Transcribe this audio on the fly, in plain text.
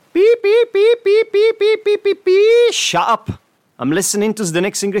Shut up! I'm listening to the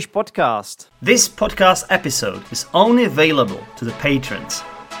next English podcast. This podcast episode is only available to the patrons.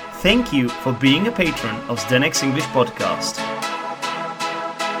 Thank you for being a patron of the next English podcast.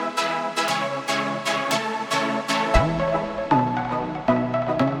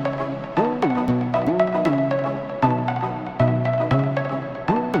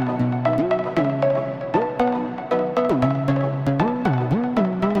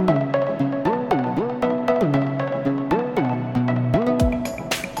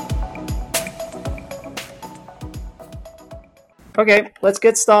 Okay, let's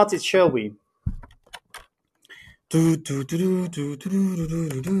get started, shall we? This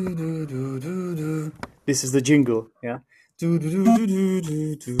is the jingle, yeah?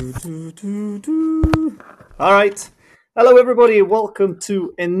 All right. Hello, everybody. Welcome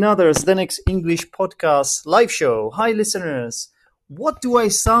to another Zdenek's English podcast live show. Hi, listeners. What do I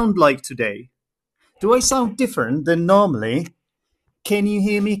sound like today? Do I sound different than normally? Can you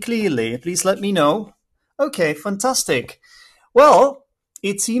hear me clearly? Please let me know. Okay, fantastic. Well,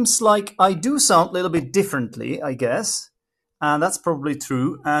 it seems like I do sound a little bit differently, I guess. And that's probably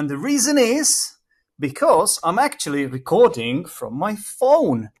true. And the reason is because I'm actually recording from my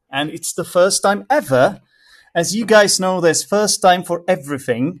phone. And it's the first time ever. As you guys know, there's first time for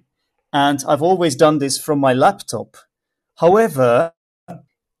everything. And I've always done this from my laptop. However,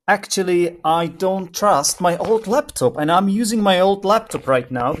 actually, I don't trust my old laptop. And I'm using my old laptop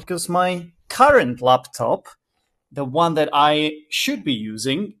right now because my current laptop, the one that I should be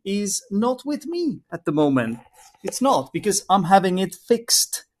using, is not with me at the moment. It's not, because I'm having it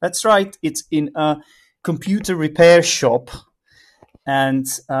fixed. That's right. It's in a computer repair shop. And,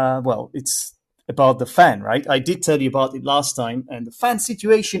 it's about the fan, right? I did tell you about it last time. And the fan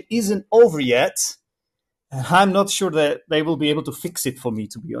situation isn't over yet. And I'm not sure that they will be able to fix it for me,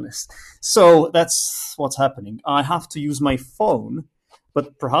 to be honest. So that's what's happening. I have to use my phone.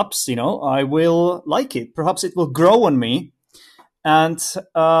 But perhaps, I will like it. Perhaps it will grow on me. And,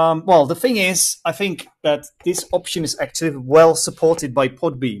 the thing is, I think that this option is actually well supported by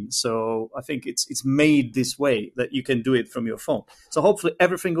Podbean. So I think it's made this way that you can do it from your phone. So hopefully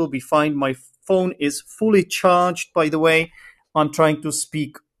everything will be fine. My phone is fully charged, by the way. I'm trying to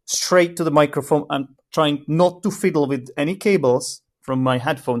speak straight to the microphone. I'm trying not to fiddle with any cables from my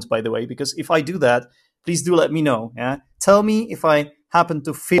headphones, by the way, because if I do that, please do let me know. Yeah, tell me if I happen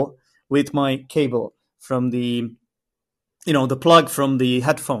to fiddle with my cable from the plug from the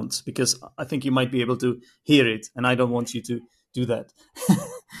headphones, because I think you might be able to hear it, and I don't want you to do that.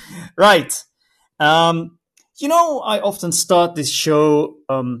 Right. I often start this show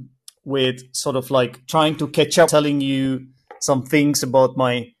with sort of like trying to catch up, telling you some things about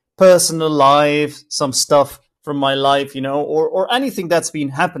my personal life, some stuff from my life, or anything that's been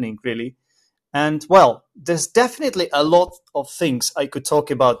happening, really. And, there's definitely a lot of things I could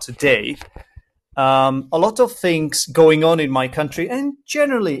talk about today. A lot of things going on in my country and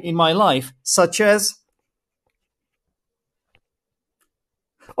generally in my life, such as...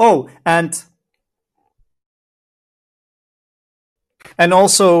 and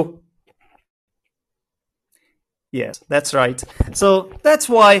also... Yes, that's right. So that's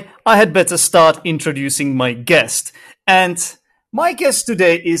why I had better start introducing my guest. And my guest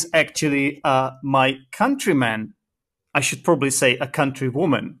today is actually my countryman. I should probably say a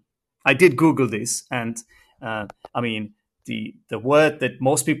countrywoman. I did Google this, and the word that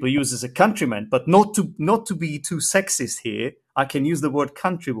most people use is a countryman, but not to be too sexist here, I can use the word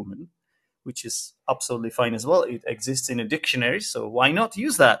countrywoman, which is absolutely fine as well. It exists in a dictionary, so why not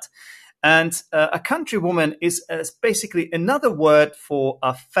use that? And a countrywoman is basically another word for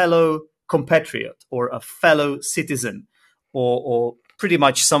a fellow compatriot or a fellow citizen, or pretty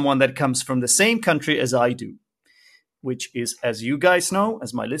much someone that comes from the same country as I do, which is, as you guys know,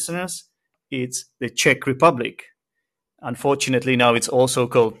 as my listeners, it's the Czech Republic. Unfortunately, now it's also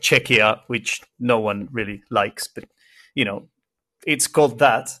called Czechia, which no one really likes, but, it's called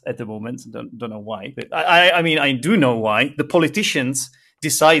that at the moment. Don't know why, but I do know why. The politicians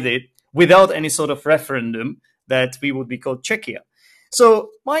decided, without any sort of referendum, that we would be called Czechia.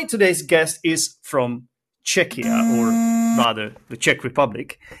 So my today's guest is from Czechia, or rather the Czech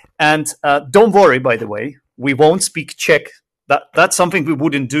Republic. And don't worry, by the way, we won't speak Czech. That's something we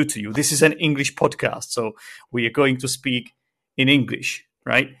wouldn't do to you. This is an English podcast, so we are going to speak in English,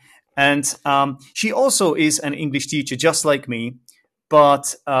 right? And she also is an English teacher, just like me.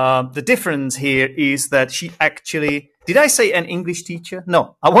 But the difference here is that she actually... Did I say an English teacher?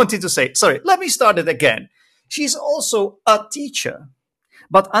 No, I wanted to say... Sorry, let me start it again. She's also a teacher.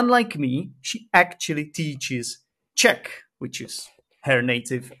 But unlike me, she actually teaches Czech, which is her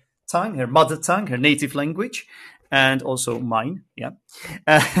native tongue, her mother tongue, her native language. and also mine. Yeah.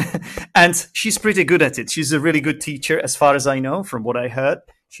 Uh, and she's pretty good at it. She's a really good teacher, as far as I know, from what I heard.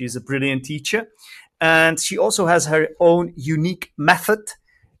 She's a brilliant teacher. And she also has her own unique method,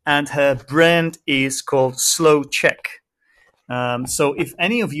 and her brand is called Slow Czech. So if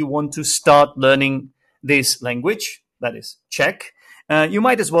any of you want to start learning this language, that is Czech, you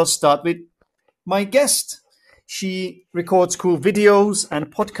might as well start with my guest. She records cool videos and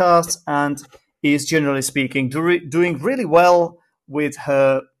podcasts and is generally speaking doing really well with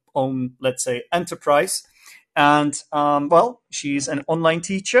her own, let's say, enterprise. And well, she's an online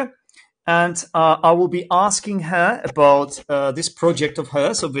teacher. And I will be asking her about this project of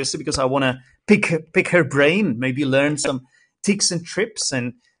hers, obviously, because I want to pick her brain, maybe learn some tips and trips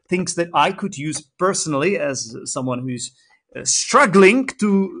and things that I could use personally as someone who's struggling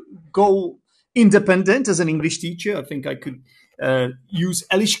to go independent as an English teacher. I think I could use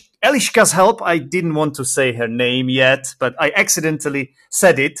Eliska's help. I didn't want to say her name yet, but I accidentally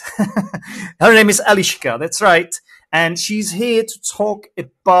said it. Her name is Eliska, that's right. And she's here to talk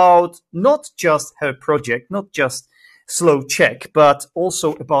about not just her project, not just Slow Czech, but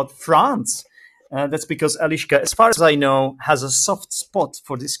also about France. That's because Eliska, as far as I know, has a soft spot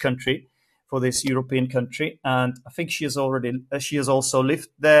for this country, for this European country, and I think she has also lived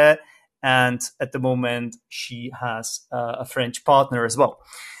there, and at the moment she has a French partner as well.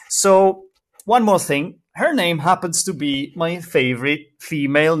 So one more thing, her name happens to be my favorite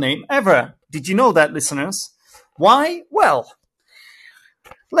female name ever. Did you know that, listeners? Why? Well,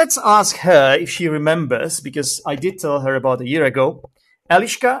 let's ask her if she remembers, because I did tell her about a year ago.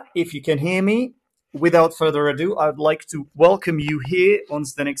 Eliska, if you can hear me, without further ado, I'd like to welcome you here on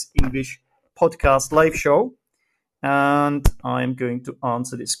the next English podcast live show. And I'm going to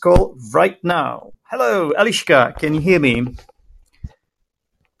answer this call right now. Hello, Eliska, can you hear me?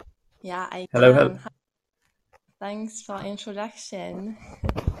 Yeah, I Hello, can. hello. Thanks for introduction.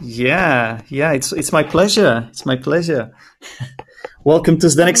 Yeah, it's my pleasure. It's my pleasure. Welcome to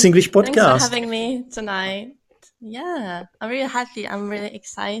the next English podcast. Thanks for having me tonight. Yeah, I'm really happy. I'm really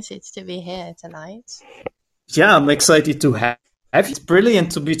excited to be here tonight. Yeah, I'm excited to have. It's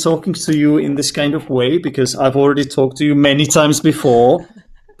brilliant to be talking to you in this kind of way, because I've already talked to you many times before,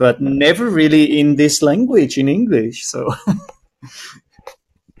 but never really in this language, in English. So,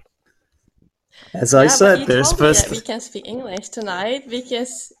 as I said, but you told me first. that we can speak English tonight,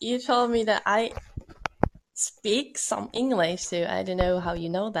 because you told me that I speak some English, so I don't know how you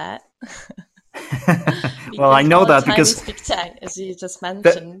know that. Well, I know that because we speak Czech, as you just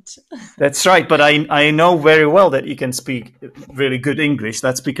mentioned. That's right, but I know very well that you can speak really good English.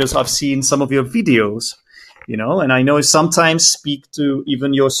 That's because I've seen some of your videos, and I know sometimes speak to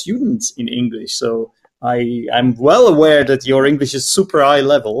even your students in English. So I'm well aware that your English is super high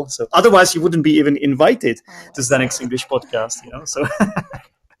level. So otherwise you wouldn't be even invited to the next English podcast, So.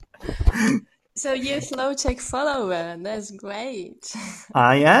 So you're a Slow Czech follower. That's great.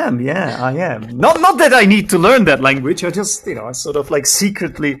 I am. Not that I need to learn that language. I just, I sort of like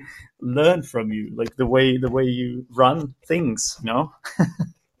secretly learn from you, like the way you run things,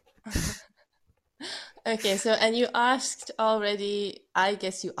 Okay, so and you asked already, I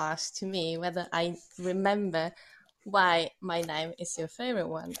guess you asked to me whether I remember why my name is your favorite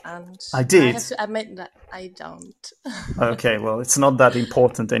one, and I did. I have to admit that I don't. Okay, well, it's not that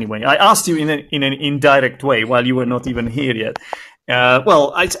important anyway. I asked you in an indirect way while you were not even here yet.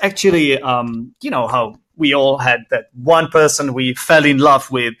 Well, it's actually, how we all had that one person we fell in love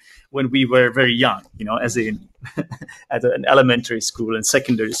with when we were very young, as in at an elementary school and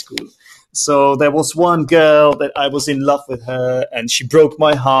secondary school. So there was one girl that I was in love with her, and she broke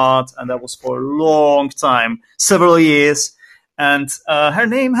my heart, and that was for a long time, several years. And her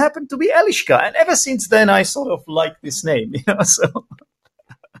name happened to be Eliska, and ever since then I sort of like this name, So,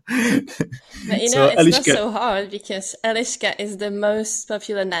 but it's Eliska, not so hard, because Eliska is the most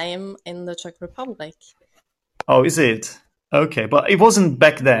popular name in the Czech Republic. Oh, is it? Okay, but it wasn't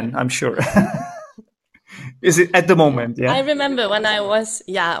back then, I'm sure. Is it at the moment? Yeah. I remember when I was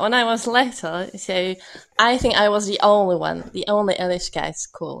little. So I think I was the only Eliska at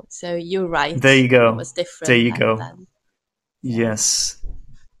school. So you're right. There you go. It was different. There you go. Then. Yes,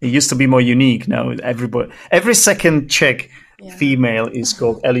 it used to be more unique. Now every second Czech female is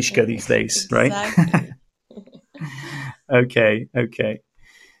called Eliska these days, right? Okay.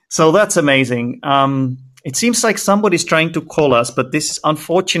 So that's amazing. It seems like somebody's trying to call us, but this,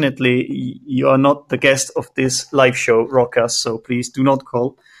 unfortunately, you are not the guest of this live show, Rokas. So please do not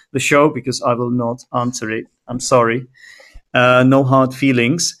call the show, because I will not answer it. I'm sorry. No hard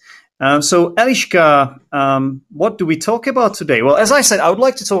feelings. So, Eliska, what do we talk about today? Well, as I said, I would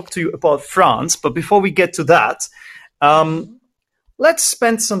like to talk to you about France, but before we get to that, um, Mhm. let's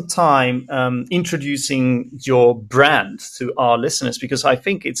spend some time introducing your brand to our listeners because I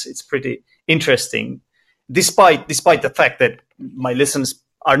think it's pretty interesting, despite the fact that my listeners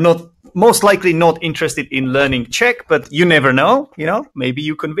are not most likely not interested in learning Czech, but you never know, maybe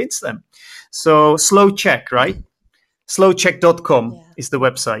you convince them. So slow check, right? Slowcheck.com Yeah, is the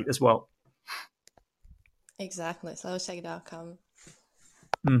website as well. exactly. Slowcheck.com.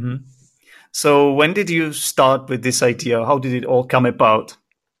 Hmm. So when did you start with this idea? How did it all come about?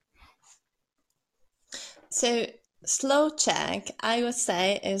 So slow check, I would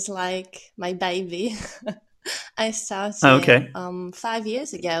say, is like my baby. I started Okay. 5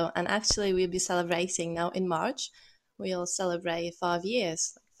 years ago, and actually we'll be celebrating now in March. We'll celebrate 5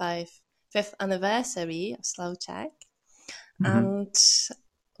 years, fifth anniversary of Slow Check. Hmm. And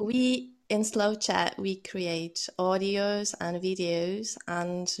we in Slow Chat we create audios and videos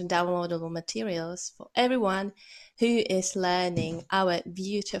and downloadable materials for everyone who is learning our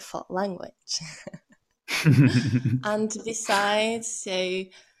beautiful language. And besides, so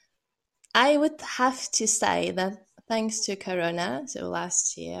I would have to say that thanks to Corona, so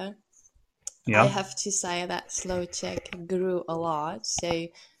last year, I Yeah. have to say that Slow Check grew a lot. So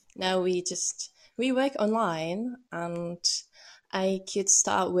now we work online, and I could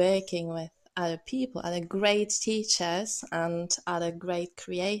start working with other people, other great teachers, and other great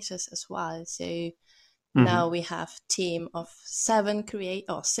creators as well. So now Hmm. we have team of seven create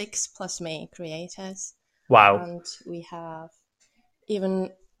or six plus me creators, Wow. and we have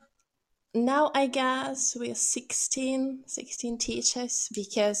even now I guess we're 16 teachers,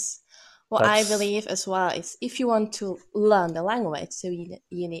 because what I That's believe as well is if you want to learn the language, so you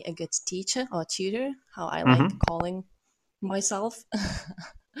need a good teacher or tutor, how I like hmm calling myself.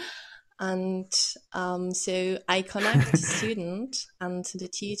 And so I connect student and the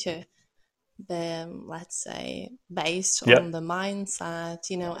tutor, let's say, based yeah. on the mindset,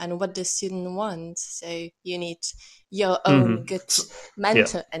 and what the student wants. So you need your own hmm good So, yeah,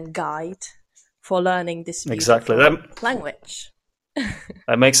 mentor and guide for learning this exactly. That beautiful language.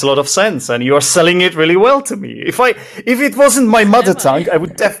 that makes a lot of sense, and you are selling it really well to me. If it wasn't my mother Am I? tongue,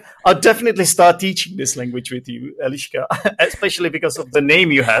 I'd definitely start teaching this language with you, Eliska, especially because of the name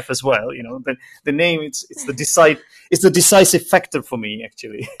you have as well. The name it's the decisive factor for me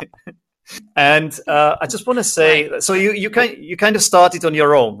actually. And I just want to Right. say, so you kind of started on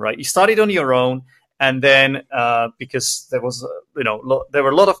your own, right? You started on your own, and then because there was, there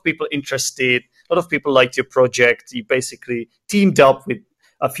were a lot of people interested, a lot of people liked your project. You basically teamed up with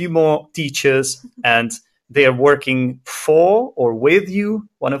a few more teachers, and they are working for or with you.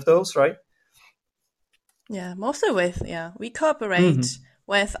 One of those, right? Yeah, mostly with, yeah, we cooperate Mm-hmm.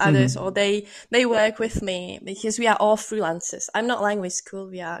 with others, or Mm-hmm. they work with me, because we are all freelancers. I'm not language school.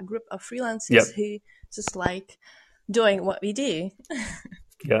 We are a group of Yeah. freelancers who just like doing what we do.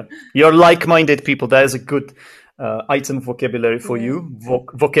 Yeah, you're like-minded people. That is a good item of vocabulary for Yeah. you,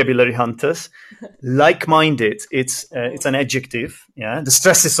 vocabulary hunters. Like-minded. It's Oh. an adjective. Yeah, the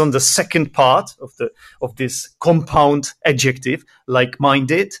stress is on the second part of this compound adjective,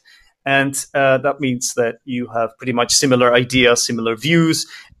 like-minded, and that means that you have pretty much similar ideas, similar views,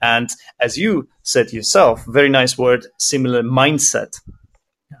 and as you said yourself, very nice word, similar mindset.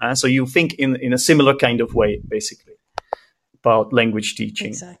 So you think in a similar kind of way, basically, about language teaching.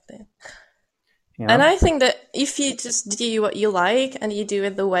 Exactly. And Yeah. I think that if you just do what you like and you do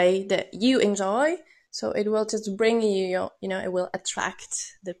it the way that you enjoy, so it will just bring it will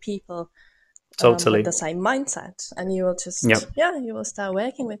attract the people with Totally. the same mindset, and you will Yeah, you will start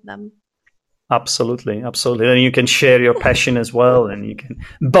working with them. absolutely. Absolutely. And you can share your passion as well, and you can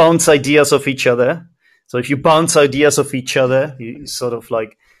bounce ideas off each other. So if you bounce ideas off each other, you sort of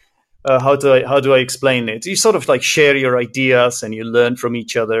like, how do I explain it? You sort of like share your ideas and you learn from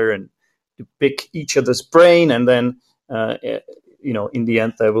each other and you pick each other's brain, and then in the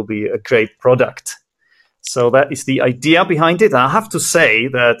end there will be a great product. So that is the idea behind it. And I have to say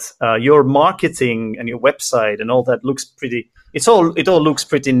that your marketing and your website and all that looks pretty. It all looks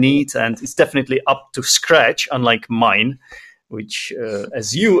pretty neat, and it's definitely up to scratch, unlike mine, which,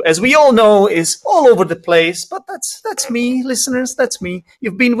 as we all know, is all over the place. But that's me, listeners. That's me.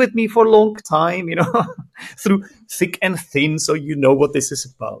 You've been with me for a long time, through thick and thin, so you know what this is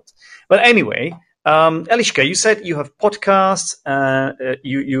about. But anyway, Eliska, you said you have podcasts.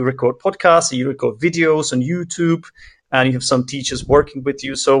 You record podcasts. You record videos on YouTube, and you have some teachers working with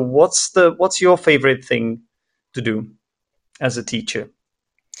you. So what's your favorite thing to do as a teacher?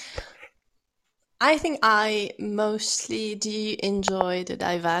 I think I mostly do enjoy the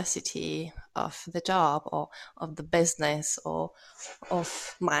diversity of the job or of the business or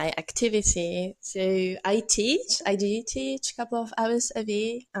of my activity. So I do teach a couple of hours a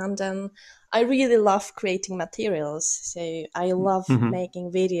week, and I really love creating materials. So I love Hmm.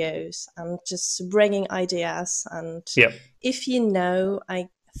 making videos and just bringing ideas. And Yeah, if you know, I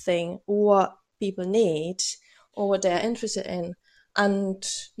think what people need or what they're interested in, and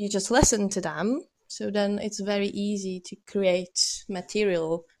you just listen to them, so then it's very easy to create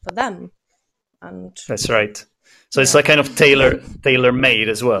material for them. And that's right. So it's yeah, like kind of tailor made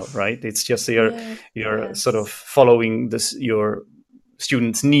as well, right? It's just yeah, you're sort of yes, following this your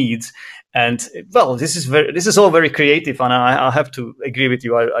students' needs, and well, this is all very creative, and I have to agree with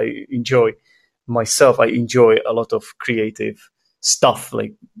you. I enjoy myself. I enjoy a lot of creative stuff,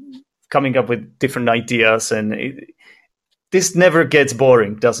 like coming up with different ideas, and this never gets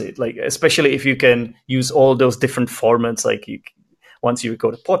boring, does it? Like, especially if you can use all those different formats, like once you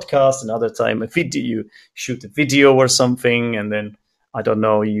record a podcast, another time a video, you shoot a video or something, and then I don't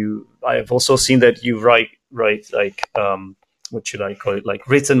know. I have also seen that you write like what should I call it, like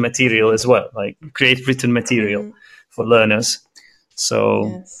written material as well, like create written material hmm, for learners. So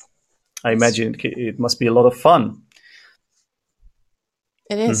yes, I that's imagine true. it must be a lot of fun.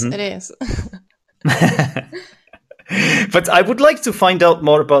 It is. It Hmm. is. But I would like to find out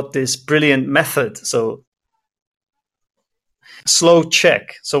more about this brilliant method. So slow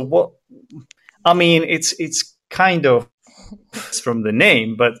check. So what? I mean, it's kind of from the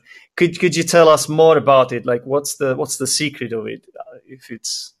name, but could you tell us more about it? Like, what's the secret of it?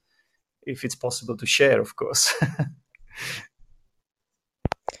 If it's possible to share, of course.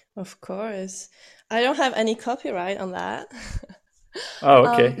 Of course, I don't have any copyright on that. Oh,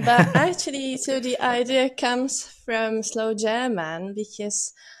 okay. But actually, so the idea comes from Slow German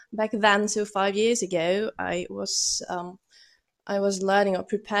because back then, so 5 years ago, I was learning or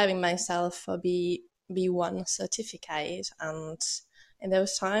preparing myself for B1 certificate, and in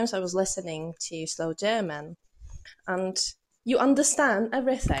those times I was listening to Slow German, and you understand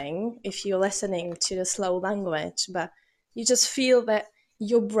everything if you're listening to the slow language, but you just feel that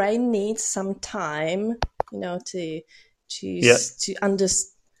your brain needs some time, to Yeah, to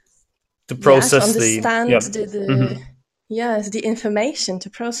understand, to yeah, to process the understand yeah. the Hmm. yes, the information, to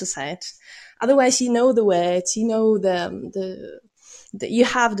process it. Otherwise, you know the words, you know you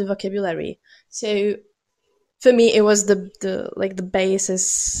have the vocabulary. So for me, it was the like the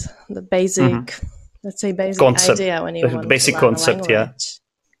basis, the Hmm. basic, let's say basic Concept, idea when you the want to basic learn a concept. Yeah. language.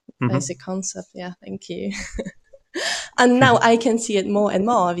 Hmm. Basic concept, yeah, thank you. And now I can see it more and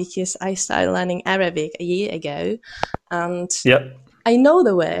more because I started learning Arabic a year ago, and Yeah. I know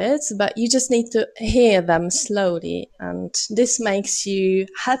the words, but you just need to hear them slowly. And this makes you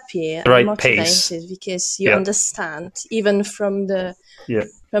happier The and right pace. motivated because you Yeah. understand even Yeah.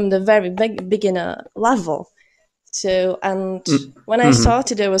 from the very beginner level. So, and when I Mm-hmm.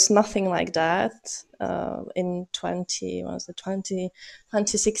 started, there was nothing like that in 20, what was it,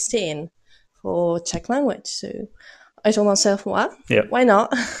 2016 for Czech language. So I told myself, well, Yeah. why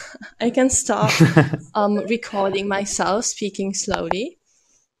not? I can start recording myself speaking slowly.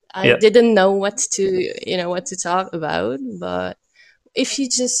 I Yeah. didn't know what to talk about, but if you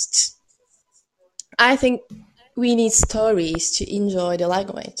just, I think we need stories to enjoy the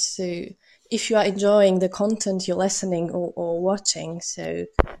language. So if you are enjoying the content you're listening or watching, so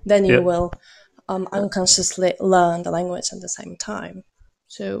then you Yeah. will unconsciously learn the language at the same time.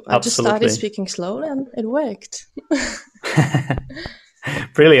 So I just started Absolutely. speaking slowly and it worked.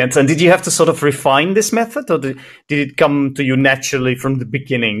 Brilliant. And did you have to sort of refine this method, or did it come to you naturally from the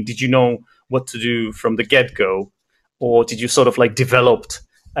beginning? Did you know what to do from the get go, or did you sort of like developed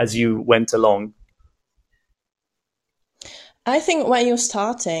as you went along? I think when you're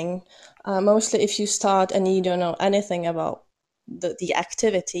starting, mostly if you start and you don't know anything about the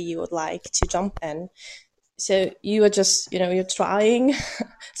activity you would like to jump in, so you are just you're trying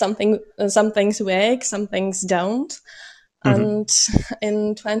some things work, some things don't. Hmm. And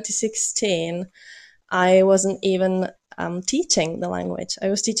in 2016 I wasn't even teaching the language. I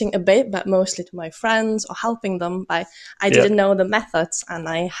was teaching a bit, but mostly to my friends or helping them. I Yeah. didn't know the methods, and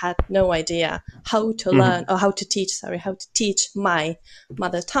I had no idea how to learn Hmm. or how to teach. Sorry, how to teach my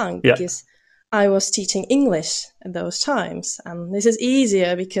mother tongue, Yeah. because I was teaching English at those times. And this is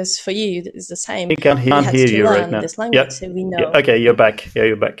easier because for you it's the same. He We can't had hear to you right learn now. this language, Yeah. so we Yeah. know. Okay, you're back. Yeah,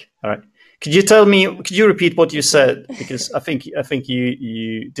 you're back. All right. Could you repeat what you Okay. said? Because I think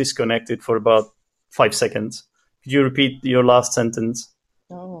you disconnected for about 5 seconds. Could you repeat your last sentence?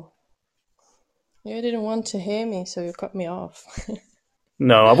 Oh, you didn't want to hear me, so you cut me off.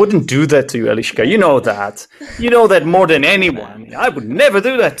 No, I wouldn't do that to you, Eliska. You know that. You know that more than Nah. anyone. I would never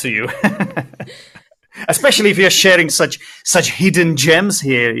do that to you. Especially if you're sharing such hidden gems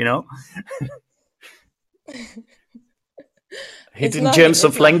here, hidden gems It's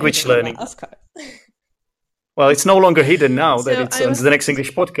of not language hidden, learning. of course. Well, it's no longer hidden now that So it's I on was the next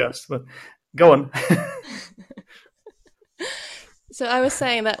English podcast. But go on. so I was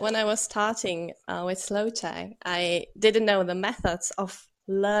saying that when I was starting with slow tech, I didn't know the methods of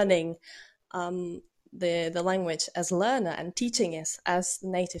learning um, the language as learner and teaching it as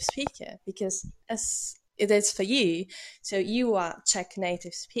native speaker, because as it is for you, so you are Czech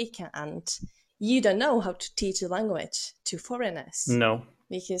native speaker and you don't know how to teach the language to foreigners No,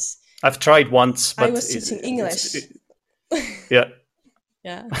 because I've tried once, I but was teaching English. yeah,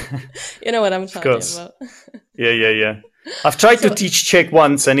 Yeah, you know what I'm of talking course. about. Yeah. I've tried to So teach Czech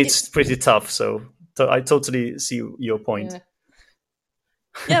once, and it, it's pretty tough. So I totally see your point. yeah,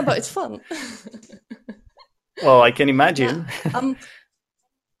 yeah, but it's fun. Well, I can Now, imagine. um,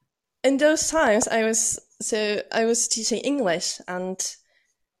 in those times, I was teaching English, and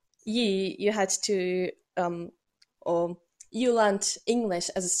you had to or you learned English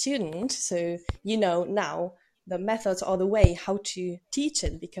as a student, so you know now the methods or the way how to teach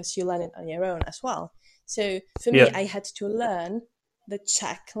it because you learn it on your own as well. So for me, Yeah. I had to learn the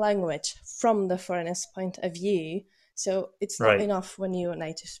Czech language from the foreigner's point of view. So it's not Right. enough when you're a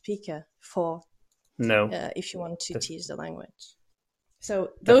native speaker for No, if you want to def- teach the language.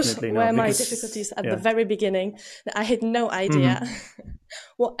 So those definitely were not. my Because, difficulties at the yeah. very beginning. That I had no idea Hmm.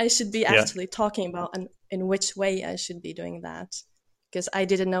 what I should be Yeah. actually talking about and in which way I should be doing that. Because I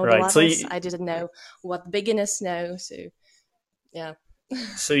didn't know the Right. So levels, I didn't know what beginners know. So yeah,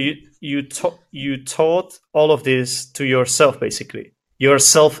 you taught all of this to yourself, basically. You're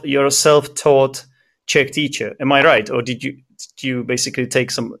a self-taught Czech teacher. Am I right? Or did you basically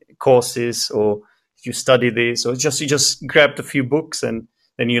take some courses, or did you study this, or just you just grabbed a few books and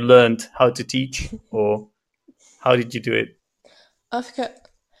then you learned how to teach, or how did you do it? of course.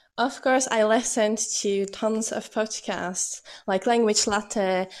 Of course, I listened to tons of podcasts like Language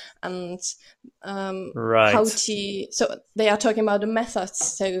Latte and how Right. to. So they are talking about the methods.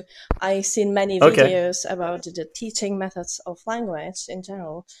 So I seen many Okay. videos about the teaching methods of language in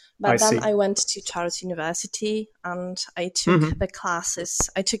general. I But then see. I went to Charles University and I took Hmm. the classes.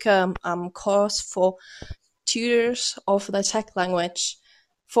 I took a course for tutors of the Czech language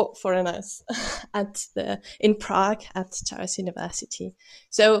for foreigners at the in Prague at Charles University.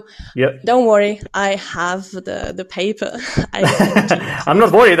 So Yeah. don't worry, I have the paper. I can I'm teach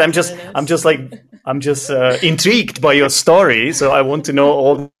not worried. foreigners. I'm just intrigued by your story, so I want to know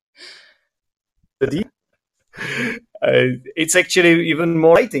all the details. It's actually even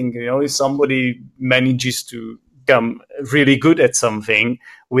more exciting, if somebody manages to become really good at something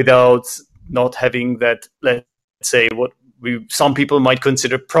without not having that, let's say, what we some people might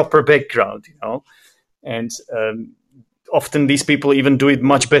consider proper background, and often these people even do it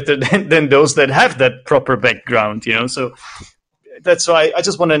much better than those that have that proper background, So that's why I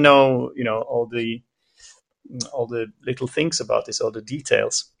just want to know, all the little things about this, all the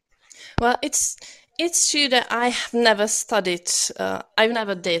details. Well, it's true that I have never studied. I've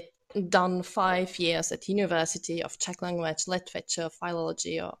never done 5 years at university of Czech language, literature,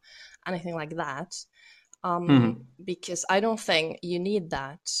 philology, or anything like that. Hmm. Because I don't think you need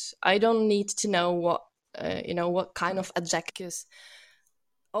that. I don't need to know what kind of adjectives.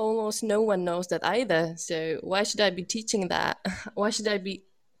 Almost no one knows that either. So why should I be teaching that? Why should I be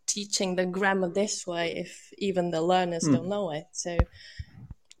teaching the grammar this way if even the learners don't Hmm. know it? So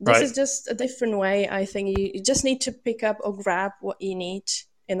this Right. is just a different way. I think you just need to pick up or grab what you need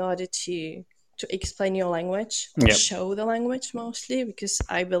in order to explain your language or Yeah. show the language mostly, because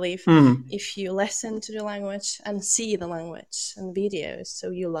I believe Hmm. if you listen to the language and see the language and videos, so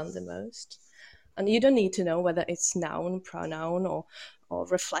you learn the most. And you don't need to know whether it's noun, pronoun, or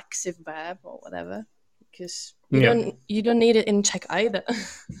reflexive verb or whatever, because Yeah. you don't need it in Czech either.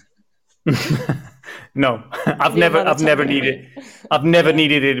 No, Your mother I've tongue, never I needed, mean. I've never Yeah,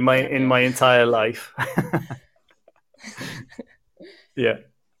 needed it yeah, in yeah. my entire life. Yeah,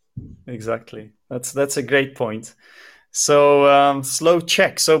 exactly. That's a great point. So slow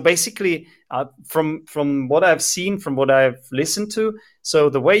check. So basically, from what I've seen, from what I've listened to, so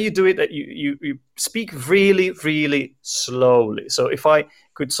the way you do it, that you speak really really slowly. So if I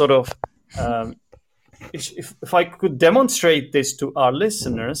could sort of um, if I could demonstrate this to our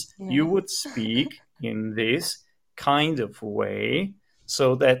listeners, you Yeah. would speak in this kind of way,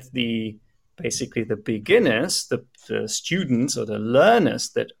 so that the basically the beginners, the students or the learners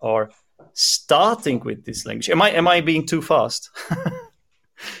that are starting with this language. Am I being too fast?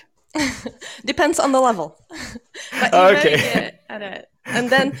 Depends on the level. But you're very Okay. good at it. And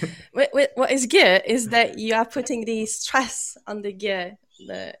then what is good is that you are putting the stress on the g,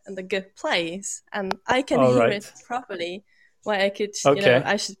 in the good place. And I can All hear right. it properly why I could, Okay.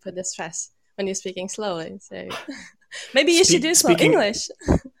 I should put the stress when you're speaking slowly. So maybe you should do slow Speaking, English.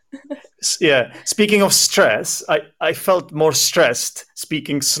 yeah. Speaking of stress, I felt more stressed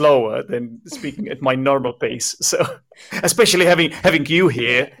speaking slower than speaking at my normal pace. So, especially having you Yeah.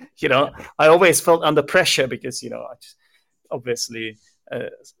 here, Yeah. I always felt under pressure because I just, obviously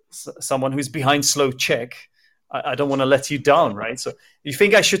someone who's behind slow check. I don't want to let you down, right? So, you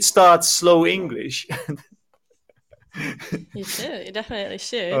think I should start slow English? You should. You definitely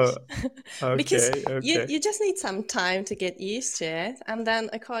should. uh, Because okay, okay. you just need some time to get used to it. And then,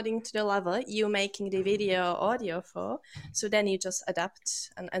 according to the level you're making the video or audio for, so then you just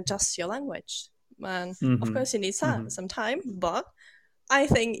adapt and adjust your language. And of Mm-hmm. course, you need Mm-hmm. some time, but I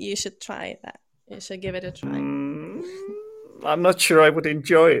think you should try that. You should give it a try. Mm, I'm not sure I would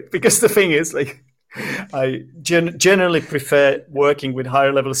enjoy it because the thing is, like, I generally prefer working with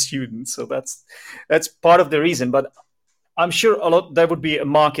higher level students, so that's part of the reason. But I'm sure there would be a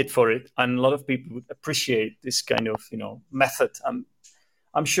market for it, and a lot of people would appreciate this kind of method.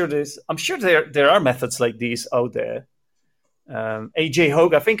 I'm sure there are methods like these out there. AJ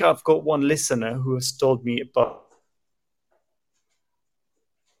Hogue, I think I've got one listener who has told me about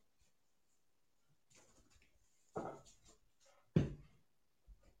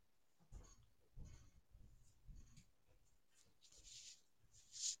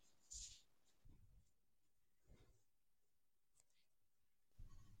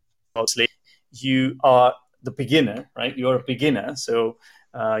obviously you are the beginner, right? You're a beginner, so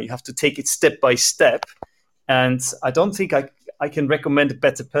you have to take it step by step. And I don't think I can recommend a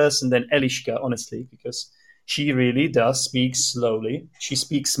better person than Eliska, honestly, because she really does speak slowly. She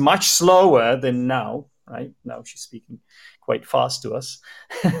speaks much slower than now, right? Now she's speaking quite fast to us.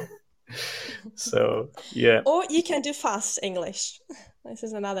 So, yeah. Or you can do fast English. This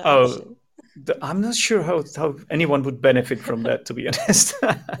is another Oh, option. I'm not sure how anyone would benefit from that, to be honest.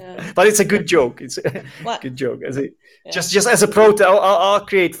 Yeah. But it's a good joke. It's a What? good joke. Yeah. Just as a protest, I'll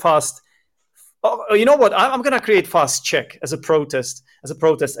create fast. Oh, you know what? I'm gonna create fast check as a protest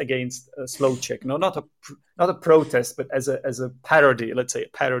against slow check. No, not a protest, but as a parody. Let's say a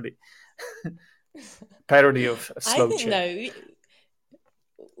parody of I slow think check. no.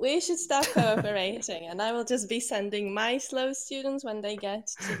 We should start cooperating, and I will just be sending my slow students when they get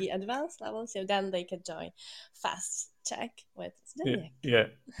to the advanced level, so then they can join fast check with Yeah, Zdeněk. yeah,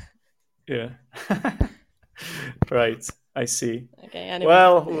 yeah. Right, I see. Okay. Anyway.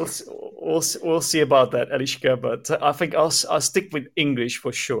 Well, we'll see about that, Eliska. But I think I'll stick with English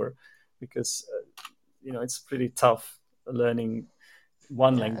for sure, because it's pretty tough learning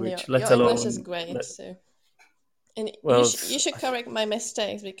one Yeah, and language, your let English is alone great. So, and well, you should correct my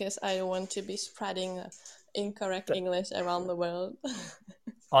mistakes because I don't want to be spreading incorrect English around the world.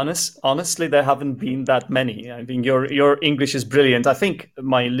 honestly, there haven't been that many. I think your English is brilliant. I think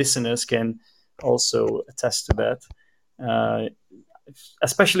my listeners can also attest to that. Uh,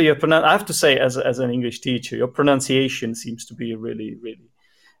 Especially your I have to say, as an English teacher, your pronunciation seems to be really, really,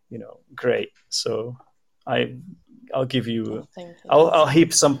 great. So I I'll give Oh, you thank you. I'll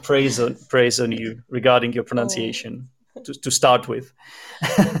heap some praise on you regarding your Oh, pronunciation to start with.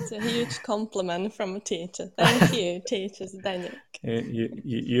 it's a huge compliment from a teacher. Thank you, teacher Zdeněk.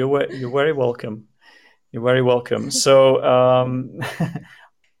 You're very welcome. You're very welcome. So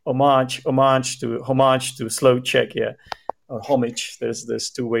homage to slow check, yeah, or homage.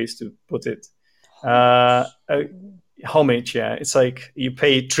 There's two ways to put it. Uh, Homage. uh, Homage, yeah. It's like you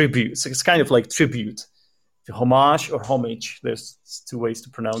pay tribute. So it's kind of like tribute. Homage or homage. There's two ways to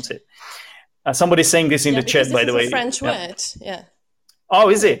pronounce it. Somebody's saying this in Yeah, the because chat, this by the is a way. French Yeah. word. Yeah. Oh,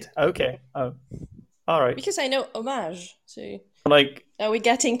 is it? Okay. Oh, all right. Because I know homage. So Like, are we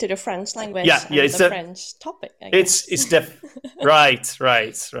getting to the French language yeah. and It's the a, French topic? I it's guess. it's def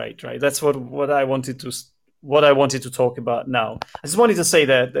right. That's what I wanted to talk about now. I just wanted to say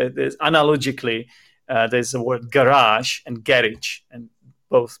that there's analogically there's the word garage and garage, and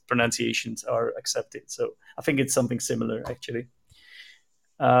both pronunciations are accepted. So I think it's something similar, actually.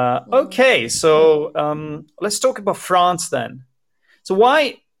 Okay, so let's talk about France then. So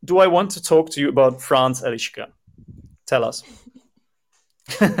why do I want to talk to you about France, Eliska? Tell us.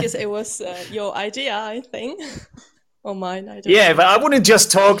 Because it was your idea, I think, or mine. I don't Yeah, know. but I wouldn't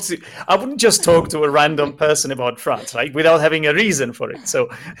just talk to a random person about France, right? Without having a reason for it. So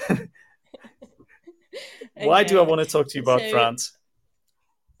why do I Okay. want to talk to you about So France?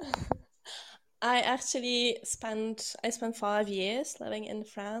 I spent 5 years living in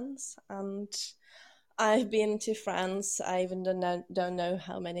France, and I've been to France. I even don't know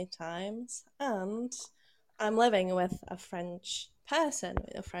how many times, and I'm living with a French person,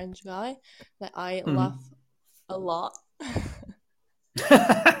 with a French guy that I love Mhm. a lot.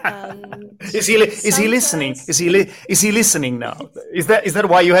 And Is he listening? sometimes Is he listening now? Is that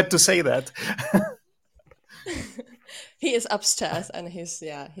why you had to say that? he is upstairs, and he's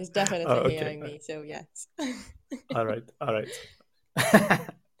Oh, definitely okay. hearing me. So yes. All right. All right.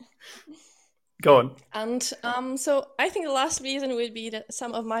 Go on. And so I think the last reason would be that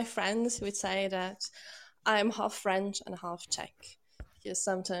some of my friends would say that I'm half French and half Czech, because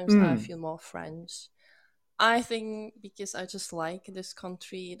sometimes I Mm, feel more French. I think because I just like this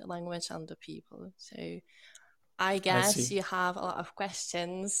country, the language, and the people. So I I guess see. you have a lot of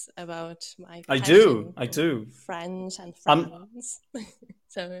questions about my I do. passion I for do. French and I'm France.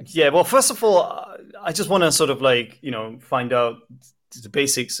 So, Yeah, well, first of all, I just want to sort of like, find out the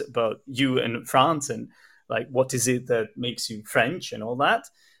basics about you and France and like what is it that makes you French and all that.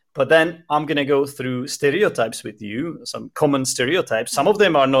 But then I'm going to go through stereotypes with you, some common stereotypes. Some of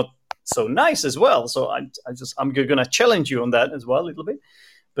them are not so nice as well. So I'm going to challenge you on that as well a little bit.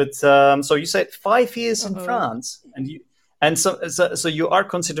 But so you said 5 years in uh-oh. France, and so you are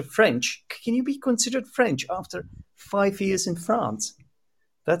considered French. Can you be considered French after 5 years in France?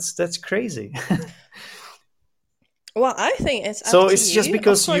 That's crazy. Well, I think it's up So to it's just you. Of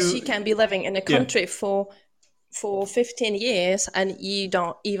because course, you can be living in a yeah, country for 15 years and you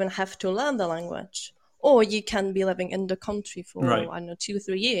don't even have to learn the language. Or you can be living in the country right, for, I don't know, 2,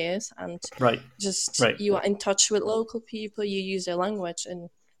 3 years, and right, just right, you are in touch with local people, you use their language, and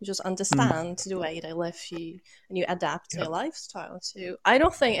you just mm, understand the way they live, and you adapt yeah, their lifestyle. So I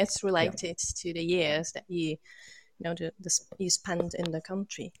don't think it's yeah. related to the years that you spend in the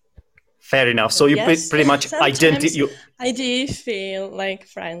country. Fair enough. So So you yes, pretty much sometimes I do feel like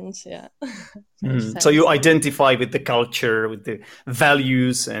friends. Yeah, French so you person. identify with the culture, with the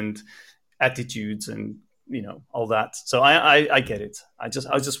values and attitudes, and all that. So I get it. I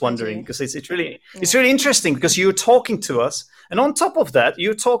was just I wondering do. because it's Yeah. really interesting because you're talking to us, and on top of that,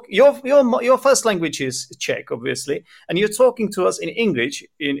 you talk your first language is Czech, obviously, and you're talking to us in English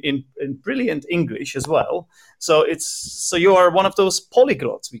in brilliant English as well. So you are one of those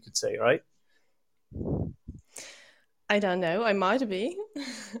polyglots, we could say, right? I don't know. I might be.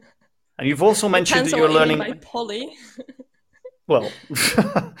 And you've also mentioned Depends that on you're what you mean learning. by poly. Well,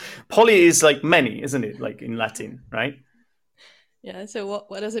 poly is like many, isn't it? Like in Latin, right? Yeah. So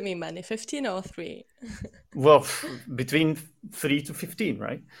what does it mean, many? 15 or three? Well, between 3 to 15,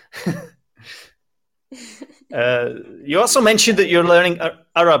 right? You also mentioned that Okay. you're learning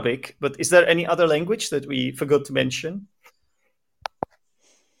Arabic, but is there any other language that we forgot to mention?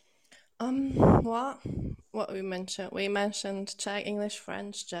 What? What we mentioned? We mentioned Czech, English,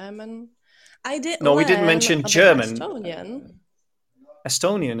 French, German. I did No, we didn't learn mention a bit German, Estonian.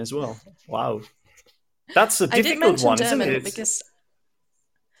 Estonian as well. Wow, that's a I did difficult mention one, isn't German it? because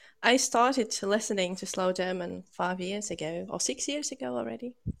I started listening to slow German 5 years ago or 6 years ago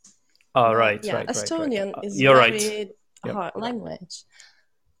already. Oh, But right, yeah, right, right, right. Estonian is You're right. very Yeah, hard language.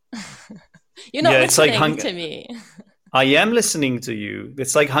 You're not yeah. It's like listening to me. I am listening to you.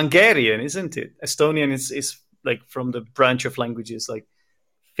 It's like Hungarian, isn't it? Estonian is like from the branch of languages like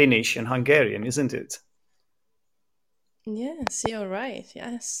Finnish and Hungarian, isn't it? Yes, you're right.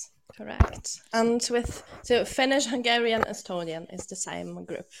 Yes, correct. And with so Finnish, Hungarian, Estonian is the same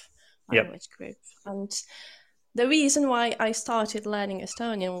group, Yep. language group. And the reason why I started learning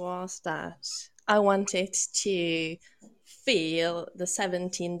Estonian was that I wanted to feel the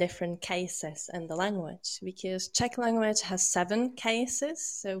 17 different cases in the language, because Czech language has 7 cases.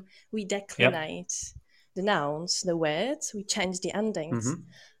 So we Yep. declinate the nouns, the words, we change the endings. Hmm.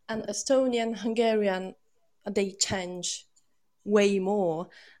 And Estonian, Hungarian, they change way more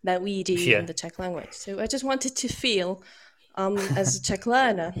than we do in Yeah. the Czech language. So I just wanted to feel, as a Czech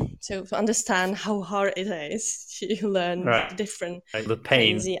learner, to understand how hard it is to learn Right. the different The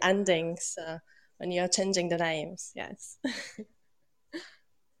pain. crazy endings when you're changing the names. Yes.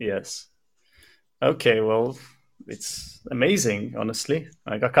 Yes. Okay. Well, it's amazing, honestly.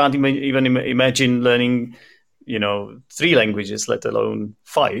 Like I can't even imagine learning, 3 languages, let alone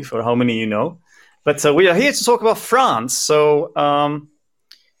 5 or how many you know. But we are here to talk about France. So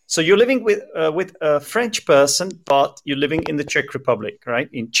you're living with a French person, but you're living in the Czech Republic, right?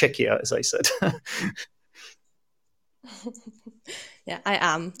 In Czechia, as I said. Yeah, I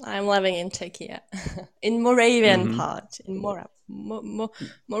am. I'm living in Czechia, in Moravian Hmm. part, in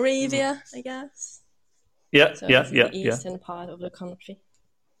Moravia, I guess. Yeah, So yeah, it's in yeah, the yeah. eastern part of the country.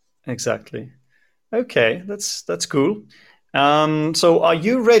 Exactly. Okay, that's cool. So, are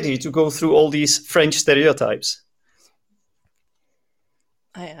you ready to go through all these French stereotypes?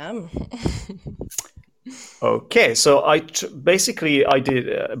 I am. Okay, so basically I did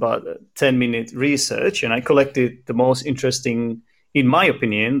about 10-minute research, and I collected the most interesting, in my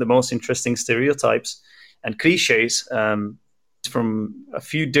opinion, the most interesting stereotypes and cliches from a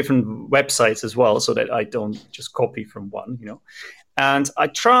few different websites as well, so that I don't just copy from one. And I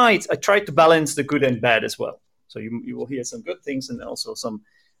tried to balance the good and bad as well. So you will hear some good things and also some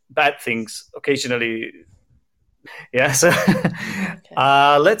bad things occasionally. Yeah. So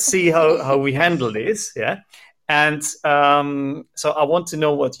Okay. let's see how we handle this. Yeah. And so I want to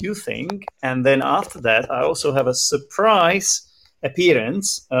know what you think. And then after that, I also have a surprise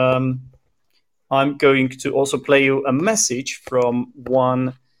appearance. I'm going to also play you a message from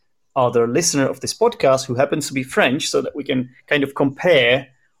one other listener of this podcast who happens to be French, so that we can kind of compare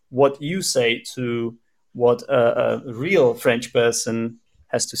what you say to what a real French person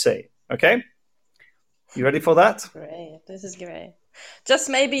has to say. Okay? You ready for that? Great. This is great. Just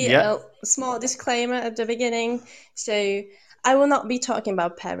maybe Yeah. a small disclaimer at the beginning. So I will not be talking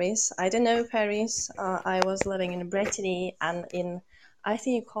about Paris. I don't know Paris. I was living in Brittany and in, I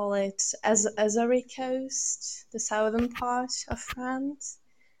think you call it Azore Coast, the southern part of France.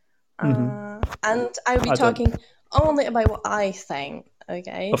 Hmm. And I'll be I don't. talking only about what I think.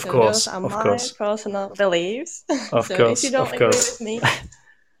 Okay, Of so those course, are of my course, personal beliefs. of So if you course, don't of agree course. with me,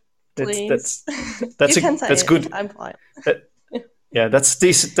 That's please, that's that's you a can that's say it. good. I'm fine. That, yeah, that's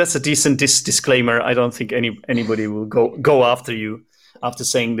decent. That's a decent disclaimer. I don't think anybody will go after you after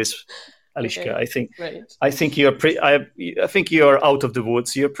saying this, Eliska. Okay, great. I think you're I think you're out of the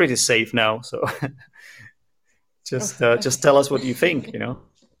woods. You're pretty safe now. So just Okay. tell us what you think.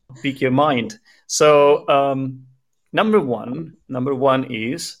 Speak your mind. So Right. number one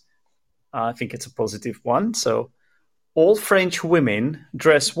is, I think it's a positive one. So all French women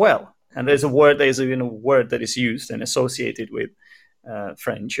dress well, and there's even a word that is used and associated with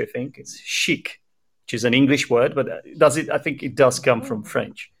French. I think it's chic, which is an English word, but does it? I think it does come from Mm-hmm.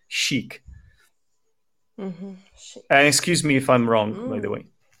 French. Chic. Mm-hmm. And Chic. excuse me if I'm wrong, by the Mm. way.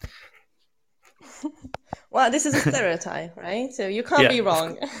 Well, this is a stereotype, right? So you can't Yeah. be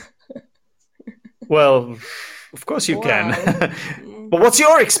wrong. Well, of course you can. Wow. But what's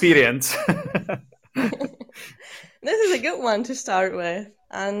your experience? This is a good one to start with.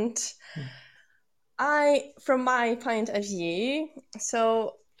 And from my point of view,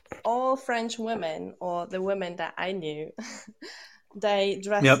 so all French women, or the women that I knew, they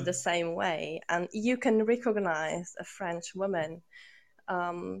dress Yep. the same way. And you can recognize a French woman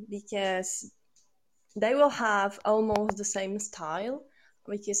because they will have almost the same style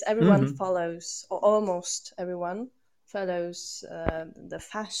because everyone Hmm. follows, or almost everyone follows the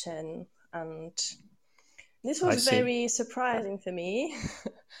fashion. And this I was see. very surprising for me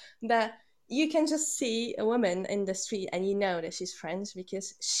that you can just see a woman in the street and you know that she's French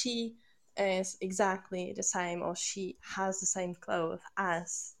because she is exactly the same, or she has the same clothes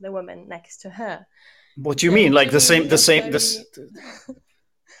as the woman next to her. What do you So mean? for Like me, the it's same, very.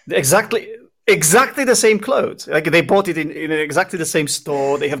 exactly the same clothes. Like they bought it in exactly the same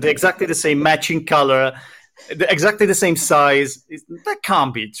store. They have exactly the same matching color, exactly the same size. That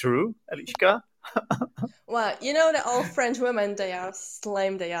can't be true, Eliska. Well, you know that all French women, they are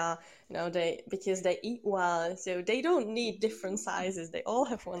slim, they are, they, because they eat well, so they don't need different sizes. They all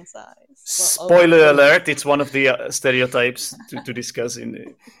have one size. Well, Spoiler almost. alert! It's one of the stereotypes to discuss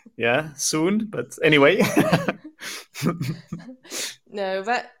yeah, soon. But anyway. No,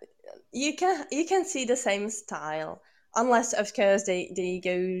 but you can see the same style, unless of course they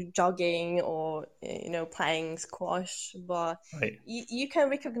go jogging or playing squash. But Right. you can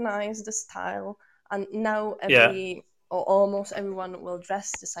recognize the style, and now Yeah. every or almost everyone will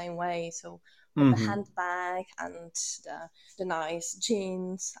dress the same way. So with the Hmm. handbag and the nice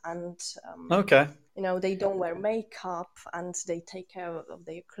jeans, and Okay. they don't wear makeup, and they take care of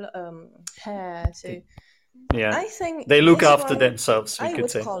their hair. So Yeah. I think They look this after one, themselves, we I could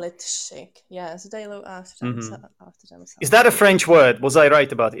would say. call it chic. Yes, they look after Hmm. Is themselves. that a French word? Was I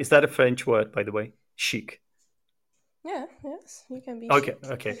right about it? Is that a French word, by the way? Chic. Yeah, yes, you can be Okay.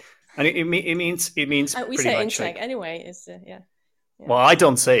 chic. Okay. And it means And we pretty say in much Czech like. anyway. Is yeah, yeah. Well, I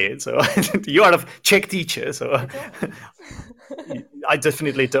don't say it, so you are a Czech teacher, so You don't. I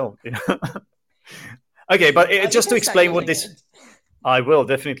definitely don't. Okay, but Well, you just to can start explain what using this, it. I will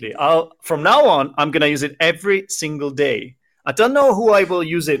definitely. I'll From now on, I'm gonna use it every single day. I don't know who I will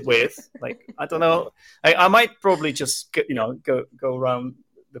use it with. Like I don't know. I might probably just go around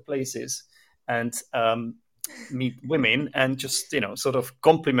the places and meet women and just sort of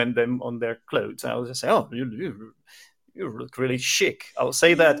compliment them on their clothes. I'll just say, "Oh, you look really chic." I'll say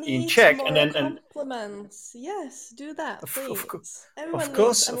You that in need Czech, and more then and compliments. Yes, do that, of of, cour- please. of Everyone needs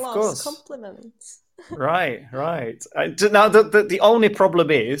course, and of loves course. compliments. Right, right. Now, the only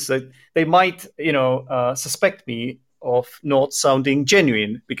problem is that they might, suspect me of not sounding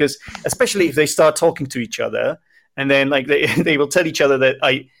genuine, because especially if they start talking to each other, and then like they they will tell each other that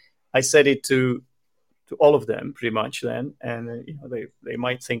I said it to all of them pretty much then, and they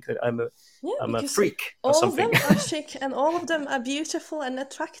might think that Yeah, I'm a because freak or all of something. them are chic and all of them are beautiful and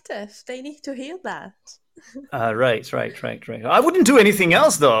attractive. They need to hear that. Right, right, right, right. I wouldn't do anything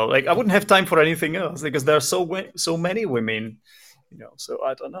else though. Like I wouldn't have time for anything else because there are so many women. So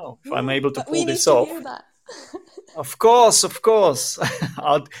I don't know if I'm Yeah, able to but pull we need this to hear off. that. Of course, of course.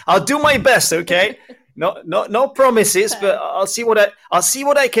 I'll do my best. Okay. No promises, but Okay, I'll see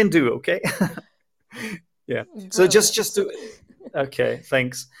what I can do. Okay. Yeah. So just brilliant. to okay,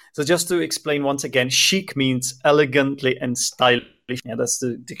 thanks. So just to explain once again, chic means elegantly and stylish. Yeah, that's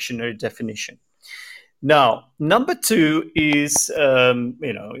the dictionary definition. Now, number two is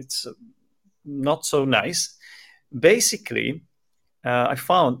it's not so nice. Basically, I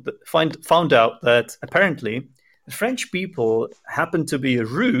found out that apparently the French people happen to be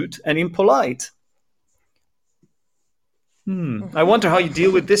rude and impolite. I wonder how you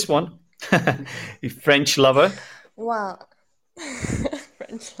deal with this one, you French lover, Well,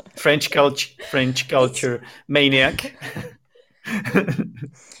 French. French It's culture maniac.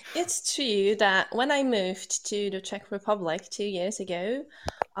 it's true that when I moved to the Czech Republic 2 years ago,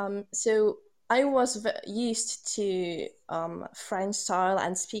 so I was used to French style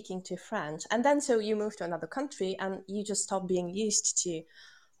and speaking to French, and then so you move to another country and you just stop being used to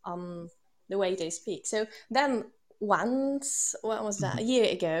um, the way they speak. So then once, what was that? A year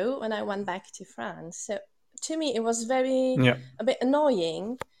ago, when I went back to France, so to me it was very Yeah. a bit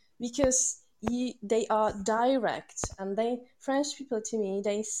annoying because they are direct and they French people to me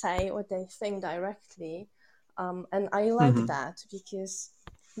they say what they think directly, and I like Hmm. that because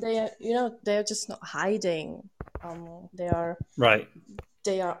they are they're just not hiding. They are Right.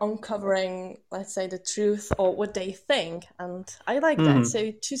 uncovering, let's say, the truth or what they think, and I like that. Hmm.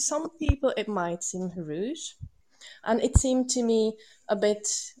 So to some people it might seem rude, and it seemed to me a bit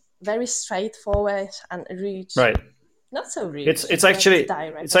very straightforward and rude. Right. Not so rude, It's but actually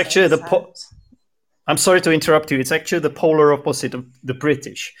direct it's as I actually said. I'm sorry to interrupt you. It's actually the polar opposite of the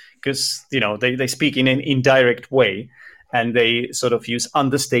British, because they speak in an indirect way, and they sort of use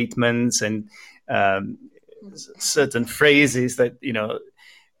understatements and um, certain phrases that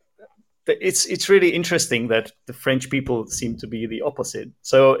it's really interesting that the French people seem to be the opposite.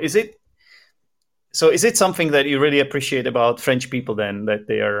 So is it something that you really appreciate about French people then, that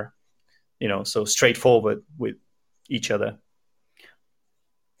they are so straightforward with each other?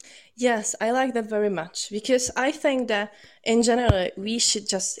 Yes, I like that very much because I think that in general we should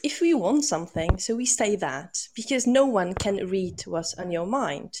just, if we want something, so we say that because no one can read what's on your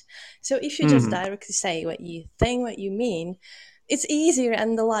mind. So if you just Hmm. directly say what you think, what you mean, it's easier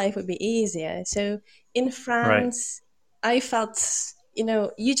and the life would be easier. So in Right. France, I felt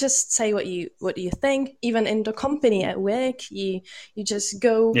you just say what you think. Even in the company at work, you just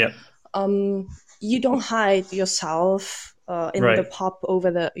go, Yeah. um, you don't hide yourself in the Right. pub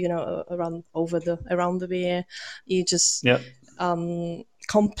over the around the beer. You just Yeah.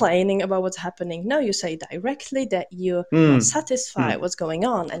 complaining about what's happening. No, you say directly that you're not Hmm. satisfied Hmm. what's going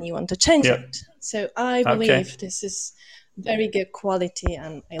on and you want to change Yeah. it. So I Okay. believe this is very good quality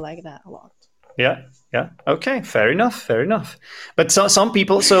and I like that a lot. Yeah, yeah. Okay, fair enough, fair enough. But some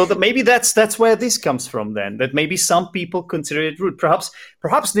people, so that maybe that's where this comes from then. That maybe some people consider it rude.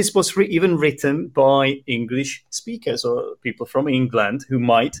 Perhaps this was even written by English speakers or people from England who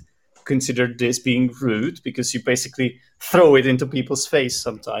might consider this being rude because you basically throw it into people's face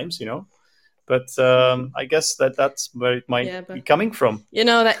sometimes. But I guess that's where it might Yeah, be but coming from. you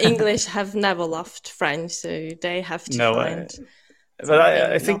know that English have never loved French, so they have to No, find but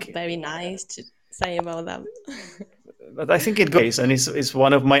I something not think very nice to say about them. but I think it goes, and is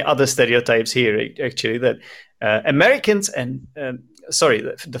one of my other stereotypes here, actually, that Americans and sorry,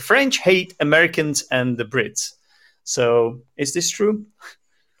 the French hate Americans and the Brits. So is this true?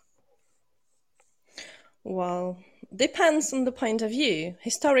 Well, depends on the point of view.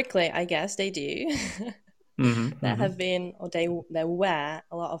 Historically, I guess they do. Hmm. There Hmm. have been, or there were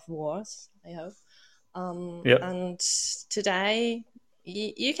a lot of wars, I hope. Yep. And today,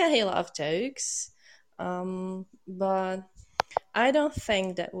 you can hear a lot of jokes, but I don't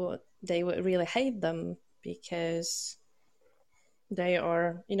think that they would really hate them because They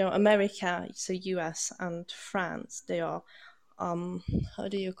are, America, so US and France. They are, how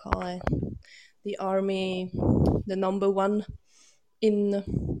do you call it? The army, the number one in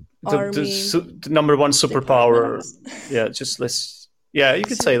army The number one superpower. departments. Yeah, just let's. Yeah, you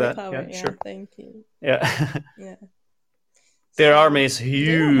could say that. Superpower, Yeah, yeah, sure. thank you. Yeah, Yeah. their So army is you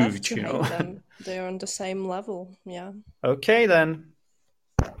don't have huge. to hate them. They're on the same level. Yeah. Okay then.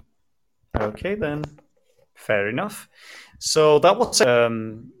 Okay then. Fair enough. So that was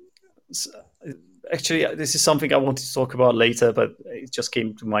actually this is something I wanted to talk about later, but it just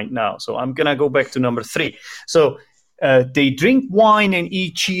came to mind now. So I'm gonna go back to number 3. So they drink wine and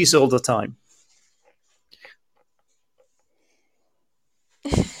eat cheese all the time.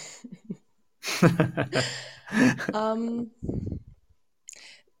 Um.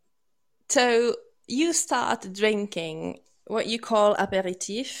 So you start drinking what you call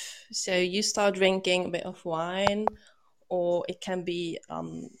aperitif. So you start drinking a bit of wine, or it can be a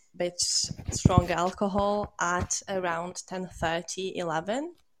bit stronger alcohol at around 10:30,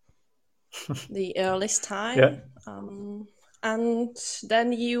 11, the earliest Yeah. time. And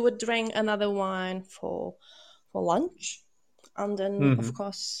then you would drink another wine for lunch, and then of Hmm.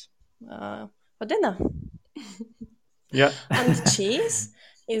 course for dinner. Yeah. And cheese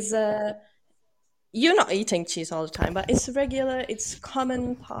is a you're not eating cheese all the time, but it's regular, it's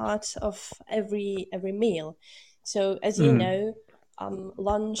common part of every meal. So as you Mm. know,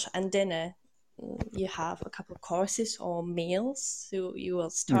 lunch and dinner, you have a couple of courses or meals. So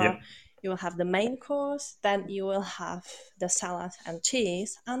Yeah. you will have the main course, then you will have the salad and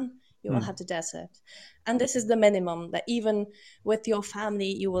cheese, and you will Mm. have the dessert. And this is the minimum that even with your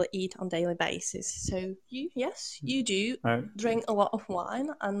family you will eat on daily basis. So yes, you do Uh, drink a lot of wine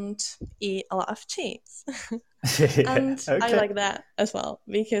and eat a lot of cheese. yeah. And I Okay. like that as well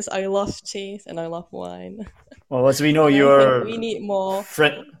because I love cheese and I love wine. Well, as we know, And I think you're we need more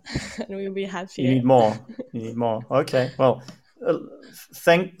and we'll be you happier. need more. You need more. Okay. Well, uh,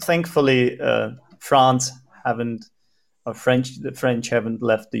 thankfully, France haven't or the French haven't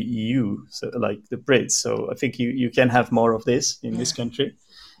left the EU, so like the Brits. So I think you can have more of this in this Yeah. country.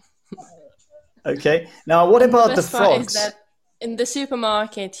 Okay. Now, what And the about the best part is frogs? that in the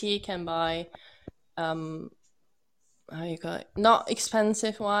supermarket you can buy um how you call it, not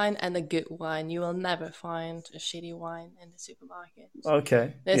expensive wine and a good wine. You will never find a shitty wine in the supermarket.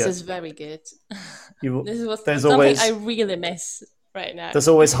 Okay. This Yeah. is very good. You This is what there's something I always really miss right now. there's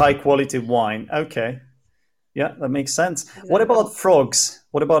always high quality wine. Okay. Yeah, that makes sense. What Exactly. about frogs?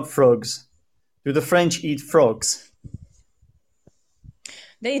 What about frogs? Do the French eat frogs?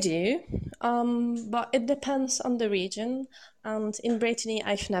 They do, but it depends on the region. And in Brittany,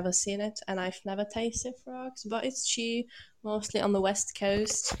 I've never seen it and I've never tasted frogs, but it's true mostly on the west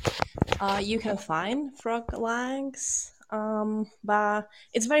coast. You can find frog legs, but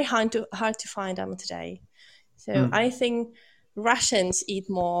it's very hard to find them today. So Hmm. I think Russians eat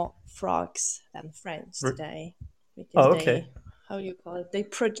more frogs than French R- today because Oh, okay. they, how do you call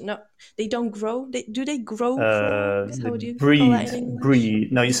it? No, they don't grow. Do they grow frogs? The How do you call that in English?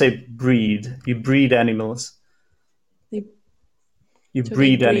 breed. No, you say breed. You breed animals. They You so they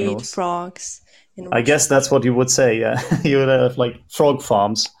breed breed animals. frogs in I guess Russia. that's what you would say. Yeah, you would have like frog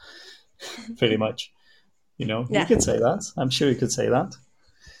farms, pretty much. You Yeah. could say that. I'm sure you could say that.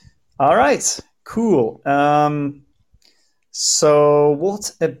 All right, cool. So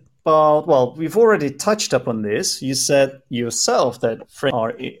what about? Well, we've already touched upon this. You said yourself that French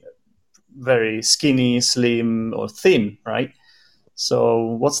are very skinny, slim, or thin, right?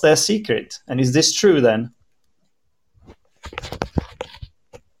 So what's their secret? And is this true then?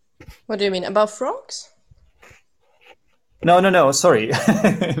 What do you mean about frogs? No, no, no. Sorry,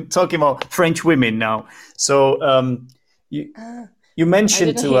 talking about French women now. So you Ah, you I mentioned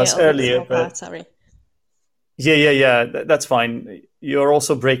didn't to hear us of the earlier, small but part. Sorry. yeah, yeah, yeah. That's fine. You're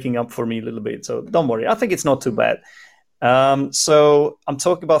also breaking up for me a little bit, so don't worry. I think it's not too Mm. bad. So I'm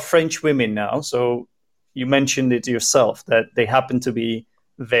talking about French women now. So you mentioned it yourself that they happen to be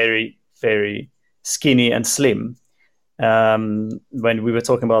very, very skinny and slim. When we were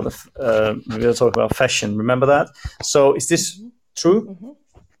talking about fashion, remember that? So is this Hmm. true? Hmm.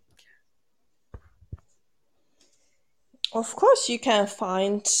 Of course, you can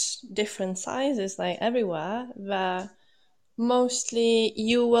find different sizes like everywhere, where mostly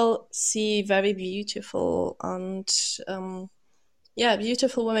you will see very beautiful and yeah,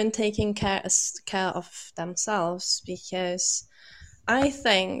 beautiful women taking care of themselves because I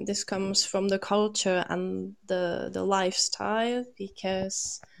think this comes from the culture and the lifestyle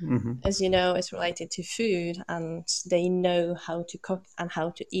because Hmm. as you know it's related to food and they know how to cook and how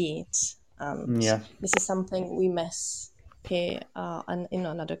to eat and Yeah. this is something we miss. here and in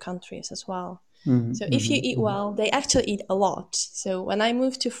other countries as well. So if you eat Mm-hmm. well, they actually eat a lot. So when I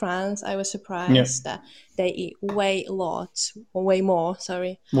moved to France, I was Yeah, surprised that they eat way a lot, or way more,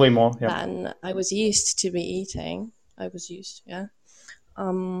 sorry, way more. Yeah. than I was used to be eating. I was used, yeah.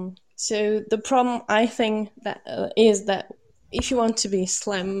 So the problem I think that is that if you want to be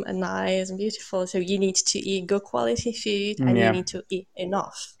slim and nice and beautiful, so you need to eat good quality food and you Yeah, need to eat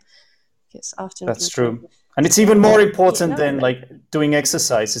enough. Because often that's people true. And it's even think more that eat important not than enough. like doing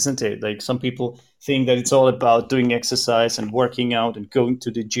exercise, isn't it? Like some people think that it's all about doing exercise and working out and going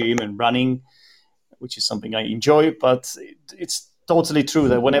to the gym and running, which is something I enjoy. But it's totally true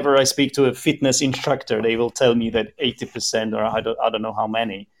that whenever I speak to a fitness instructor, they will tell me that 80%, or I don't know how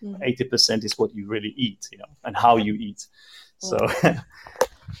many, Mhm. 80% is what you really eat, and how you eat. So, Yeah.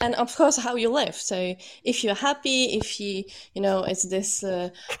 And of course how you live. So if you're happy, if it's this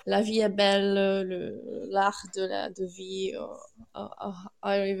la vie est belle, l'art de vie, or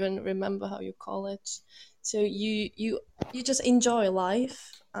I don't even remember how you call it. So you just enjoy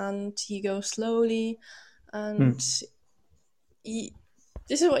life and you go slowly, and hmm. you,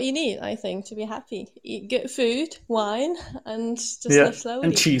 this is what you need, I think, to be happy. Eat good food, wine, and just Yeah, live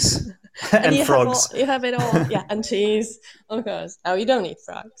and slowly. cheese And and frogs. you have it all, yeah, and cheese, of course. Oh, you don't eat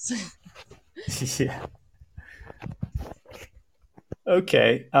frogs. Yeah.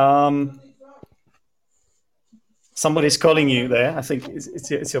 Okay. Somebody's calling you there. I think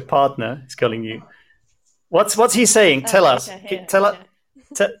it's your partner. Is calling you. What's he saying? Tell us. Okay, here, Tell us.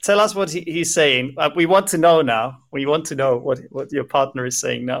 okay. Tell us what he's saying. We want to know now. We want to know what your partner is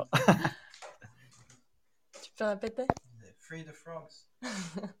saying now. Tu peux répéter? Freedom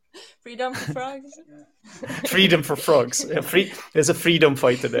for frogs? Freedom for frogs. Yeah, there's a freedom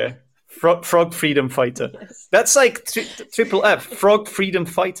fighter there. Frog freedom fighter. Yes. That's like triple F. Frog freedom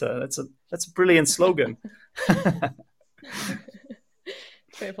fighter. That's a brilliant slogan.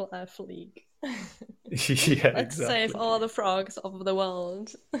 Triple F League. Yeah, Let's save exactly. all the frogs of the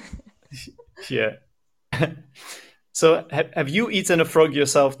world. Yeah. So have you eaten a frog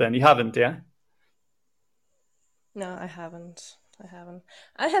yourself then? You haven't, yeah? No, I haven't. I haven't.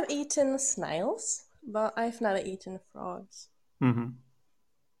 I have eaten snails, but I've never eaten frogs. Hmm.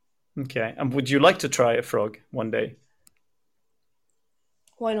 Okay. And would you like to try a frog one day?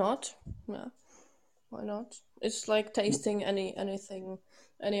 Why not? Yeah, why not? It's like tasting anything,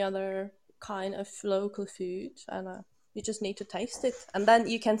 any other kind of local food, and you just need to taste it, and then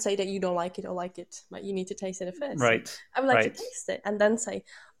you can say that you don't like it or like it, but you need to taste it first. So Right. I would like to Right. taste it, and then say,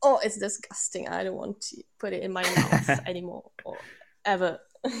 "Oh, it's disgusting. I don't want to put it in my mouth anymore or ever."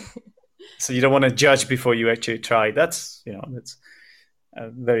 So you don't want to judge before you actually try. That's a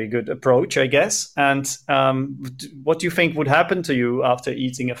very good approach, I guess. And what do you think would happen to you after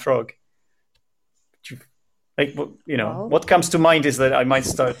eating a frog? Like, Well, what comes to mind is that I might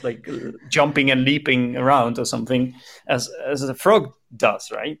start like jumping and leaping around or something, as a frog does,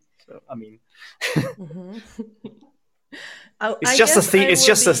 right? So I mean, mhm. it's I just a guess I it's will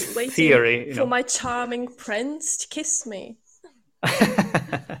just a be waiting theory. for my charming prince to kiss me.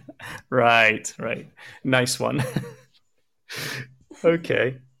 Right, right. Nice one.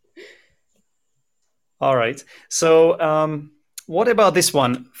 Okay. All right. So, what about this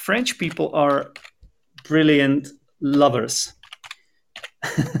one? French people are brilliant lovers.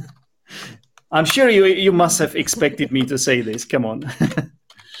 I'm sure you must have expected me to say this. Come on.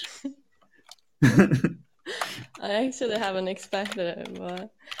 I actually haven't expected it, but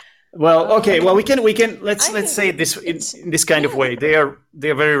Well, okay. Well, um, we can let's I let's think say it this it's in this kind of yeah, way. They are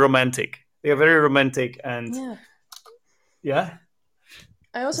very romantic. They are very romantic, and yeah. yeah,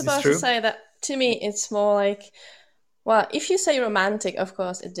 I was is this about to true? say that to me it's more like, well, if you say romantic, of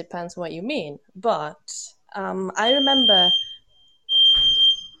course it depends what you mean. But I remember.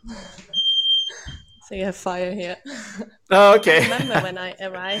 So you have fire here. Oh, I okay. remember when I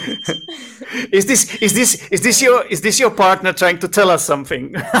arrived. Sorry, is this your partner trying to tell us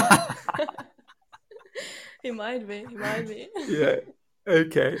something? he might be. He might be. Yeah.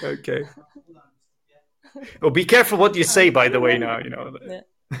 Okay. Okay. Well, be careful what you say, by I the way. remember. Now, Yeah.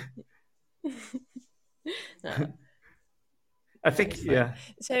 No, I no, think, he's fine. yeah,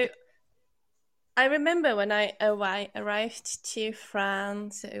 So I remember when I arrived to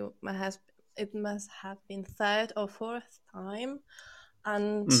France. It must have been third or fourth time,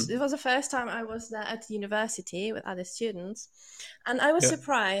 and mm, it was the first time I was there at the university with other students, and I was yeah,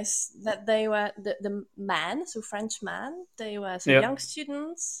 surprised that they were the men, so French men, they were so yeah, young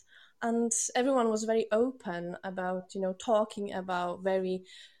students, and everyone was very open about talking about very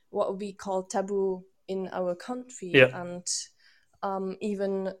what we call taboo in our country, yeah, and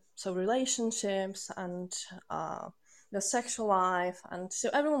even so relationships and uh, the sexual life, and so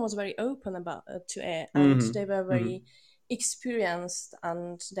everyone was very open about to it, and Hmm. they were Hmm. very experienced,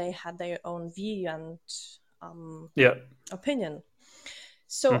 and they had their own view and um, Yeah. opinion.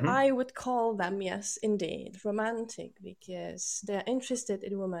 So Hmm. I would call them, yes, indeed, romantic, because they're interested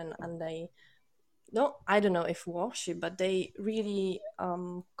in women, and they no, I don't know if worship, but they really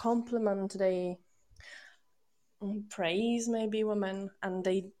compliment, they praise maybe women, and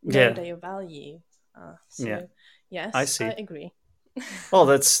they know Yeah. their value. Yeah. So I yes, I see. agree. Well,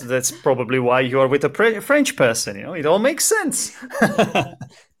 that's probably why you are with a French person. It all makes sense. Yeah.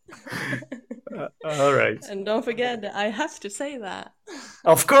 All right. And don't forget that I have to say that.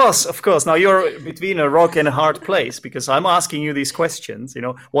 Of course, of course. Now you're between a rock and a hard place because I'm asking you these questions,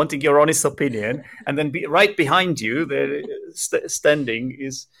 wanting your honest opinion, and then right behind you, standing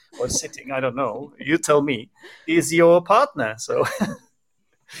is or sitting, I don't know. You tell me, is your partner. So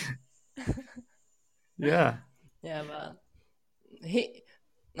yeah, Yeah, but he.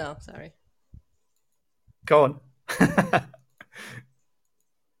 No, sorry. go on.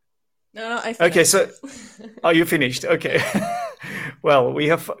 No, no, I Okay, finished. so are you finished? Okay. Yeah. Well, we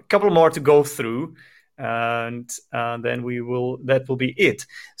have a couple more to go through, and then we will. That will be it.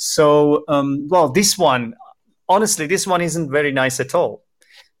 So, well, this one, honestly, this one isn't very nice at all.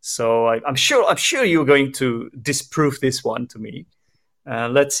 So I'm sure you're going to disprove this one to me.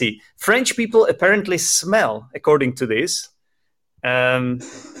 Let's see. French people apparently smell, according to this. Um,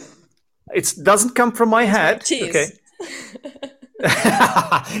 it doesn't come from my They smell head. cheese. Okay.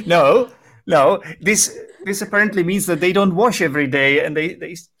 No, no. This apparently means that they don't wash every day and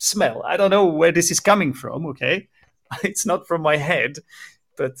they smell. I don't know where this is coming from. Okay, it's not from my head,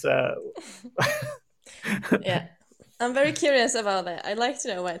 but Yeah. I'm very curious about that. I'd like to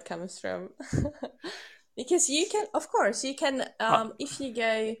know where it comes from. Because you can, of course, you can, uh, if you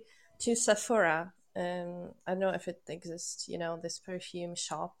go to Sephora, I don't know if it exists, this perfume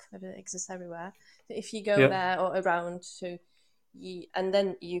shop, if it exists everywhere. If you go yeah. there or around, so and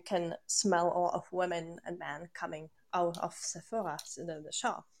then you can smell a lot of women and men coming out of Sephora, so the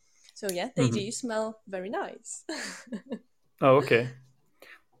shop. So yeah, they Hmm. do smell very nice. Oh, okay.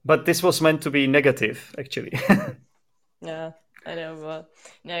 But this was meant to be negative, actually. Yeah, I know, but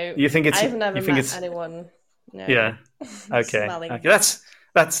no, you think it's I've never you think met it's anyone, no, yeah. Okay. smelling Okay. that.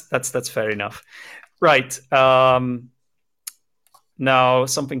 That's fair enough. Right. Now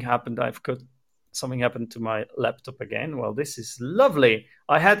something happened to my laptop again. Well, this is lovely.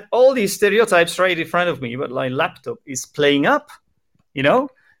 I had all these stereotypes right in front of me, but my laptop is playing up. You know,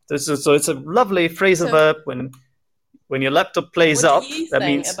 so it's a lovely phrasal So, verb when your laptop plays what do up. you That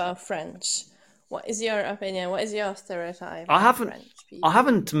think means about French? What is your opinion? What is your stereotype I about haven't French I people?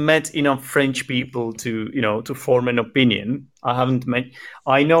 haven't met enough French people to form an opinion. I haven't met.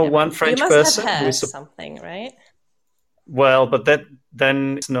 I know Yeah, but one you French must have person who heard is something, right? well, but that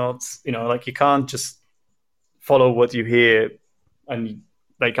then it's not like you can't just follow what you hear, and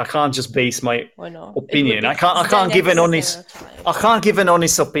like I can't just base my Or no? It would opinion. be I can't give an Zdenek's honest stereotype. I can't give an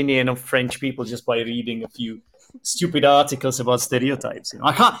honest opinion of French people just by reading a few stupid articles about stereotypes.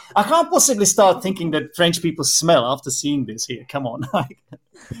 I can't possibly start thinking that French people smell after seeing this here. Come on.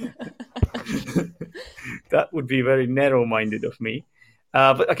 That would be very narrow-minded of me.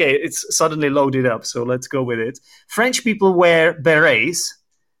 But okay, it's suddenly loaded up, so let's go with it. French people wear berets,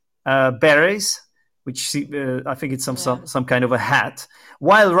 which I think it's some, Yeah. some some kind of a hat,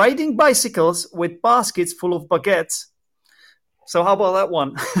 while riding bicycles with baskets full of baguettes. So how about that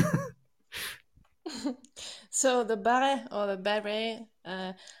one? So the beret or the beret,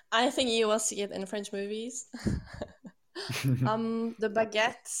 I think you will see it in French movies. The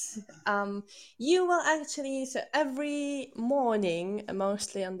baguette, you will actually, so every morning,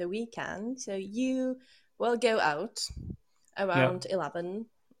 mostly on the weekend, so you will go out Yeah. around 11,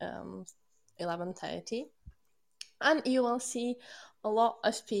 11:30, and you will see a lot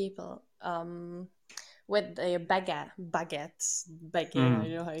of people with a baguette, I don't Mm.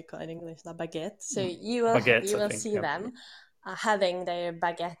 know how you call it in English, la baguette. So you will Baguettes, you I will think. see Yeah. them having their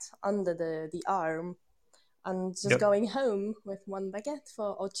baguette under the arm, and just Yep. going home with one baguette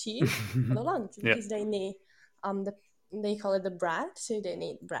or two for the lunch, Yeah. because they need they call it the bread, so they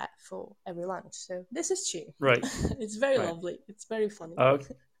need bread for every lunch. So this is true. Right. It's very Right. lovely. It's very funny. Oh,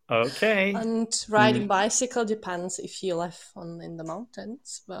 okay. And riding Mm. bicycle depends if you live on in the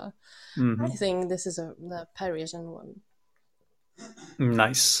mountains, but I Hmm. think this is the Parisian one.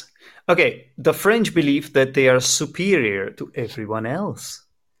 Nice. Okay. The French believe that they are superior to everyone else.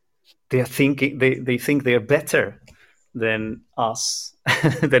 They think they're better than us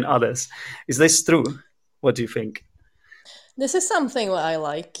than others. Is this true? What do you think? This is something what I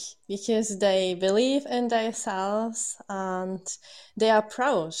like because they believe in themselves and they are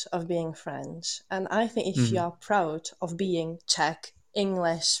proud of being French. And I think if you Mm. are proud of being Czech,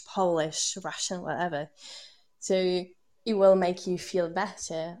 English, Polish, Russian, whatever, so it will make you feel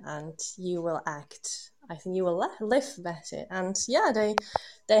better and you will act. I think you will live better. And yeah,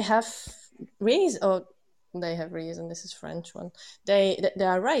 they have reason, or they have reason. This is French one. They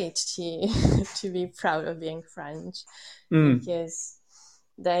are right to to be proud of being French Mm. because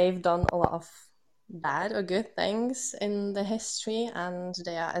they've done a lot of bad or good things in the history, and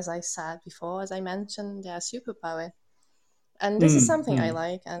they are, as I said before, as I mentioned, they are superpower. And this is Mm. something I Mm.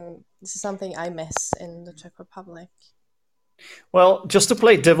 like, and this is something I miss in the Czech Republic. Well, just to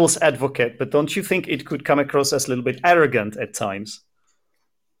play devil's advocate, but don't you think it could come across as a little bit arrogant at times?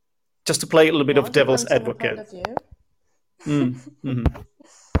 Just to play a little bit of What devil's depends on the point advocate. of view. Mm. Mhm.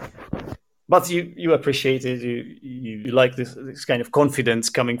 But you appreciate it. You like this kind of confidence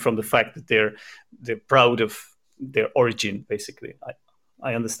coming from the fact that they're proud of their origin. Basically,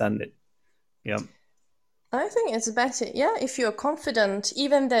 I understand it. Yeah. I think it's better, yeah, if you're confident,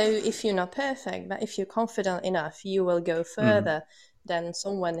 even though if you're not perfect, but if you're confident enough, you will go Mm. further than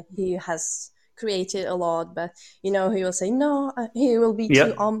someone who has created a lot, but he will say no, he will be too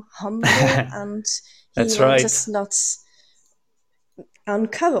Yeah. humble and he That's will right. just not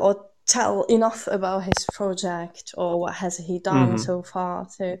uncover or tell enough about his project or what has he done Hmm. so far.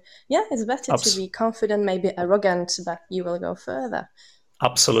 So yeah, it's better to Abs- be confident, maybe arrogant, but you will go further.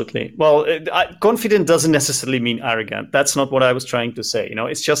 Absolutely. Well, confident doesn't necessarily mean arrogant. That's not what I was trying to say.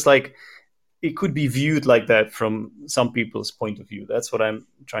 It's just like it could be viewed like that from some people's point of view. That's what I'm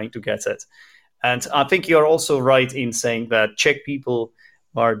trying to get at. And I think you're also right in saying that Czech people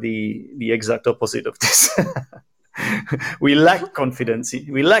are the exact opposite of this. We lack confidence.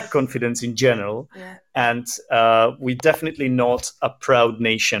 We lack confidence in general, Yeah. and we definitely not a proud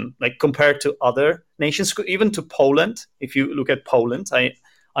nation. Like compared to other nations, even to Poland. If you look at Poland,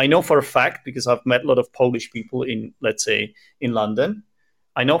 I know for a fact because I've met a lot of Polish people in, let's say, in London.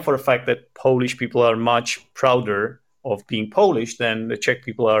 I know for a fact that Polish people are much prouder of being Polish than the Czech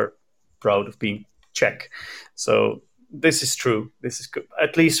people are proud of being Czech. So this is true. This is good,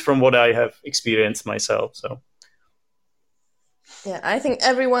 at least from what I have experienced myself. So Yeah, I think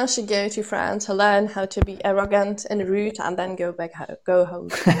everyone should go to France to learn how to be arrogant and rude, and then go back home. Go home.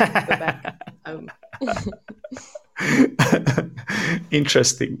 Go back home.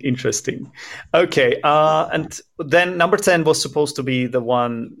 interesting, interesting. Okay, and then number 10 was supposed to be the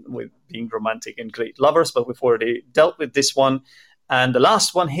one with being romantic and great lovers, but we've already dealt with this one. And the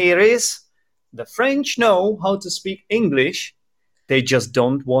last one here is the French know how to speak English, they just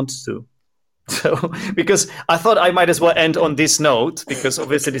don't want to. So, because I thought I might as well end on this note, because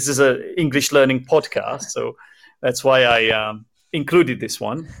obviously this is an English learning podcast. So that's why I included this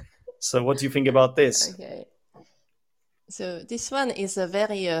one. So, what do you think about this? Okay. So this one is a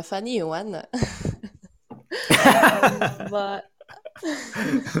very funny one, but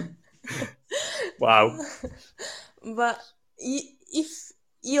Wow. but if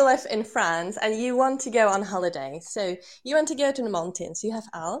you live in France and you want to go on holiday, so you want to go to the mountains, you have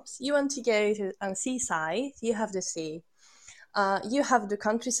Alps. You want to go to seaside, you have the sea. You have the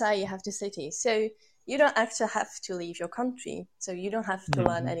countryside, you have the city. So you don't actually have to leave your country. So you don't have to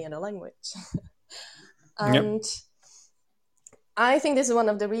learn Mm-hmm. any other language. Yep. And I think this is one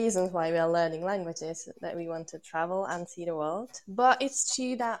of the reasons why we are learning languages, that we want to travel and see the world. But it's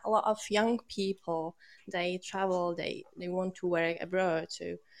true that a lot of young people, they travel, they want to work abroad.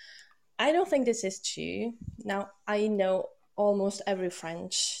 So I don't think this is true. Now, I know almost every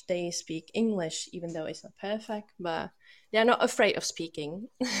French, they speak English, even though it's not perfect, but they're not afraid of speaking,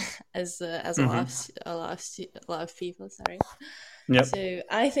 as Mm-hmm. a lot of people. Sorry. Yep. So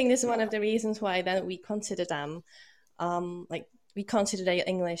I think this is one of the reasons why then we consider them, like we consider their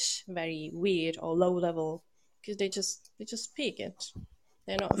English very weird or low level because they just speak it.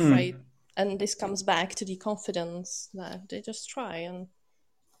 They're not afraid, Mm. and this comes back to the confidence that they just try and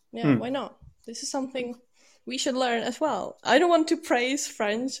yeah, why Mm. not? This is something we should learn as well. I don't want to praise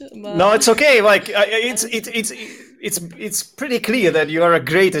French, No, but it's okay. Like I it's was, it's pretty clear that you are a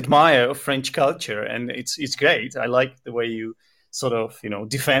great admirer of French culture, and it's great. I like the way you sort of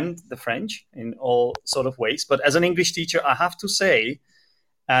defend the French in all sort of ways. But as an English teacher, I have to say,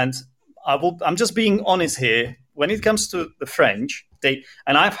 and I'm just being honest here. When it comes to the French,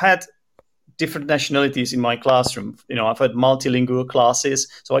 and I've had different nationalities in my classroom. I've had multilingual classes,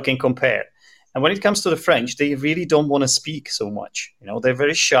 so I can compare. And when it comes to the French, they really don't want to speak so much. They're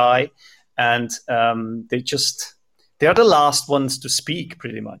very shy, and they are the last ones to speak,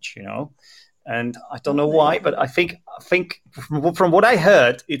 pretty much. And I don't Oh know my why, but god. I think from what I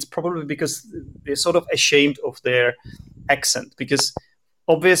heard, it's probably because they're sort of ashamed of their accent. Because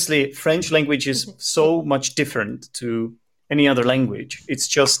obviously, French language is so much different to any other language. It's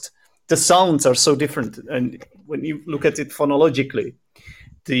just the sounds are so different, and when you look at it phonologically,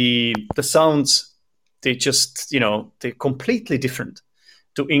 the sounds, they just, they're completely different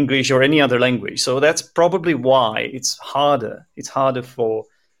to English or any other language. So that's probably why it's harder. It's harder for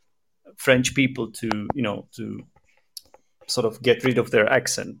French people to, to sort of get rid of their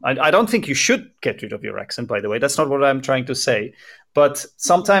accent. I don't think you should get rid of your accent, by the way. That's not what I'm trying to say. But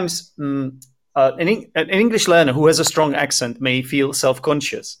sometimes an English learner who has a strong accent may feel self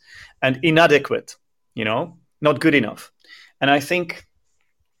conscious and inadequate, not good enough. And I think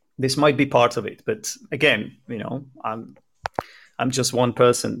this might be part of it. But again, I'm just one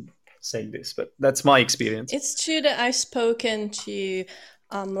person saying this, but that's my experience. It's true that I've spoken to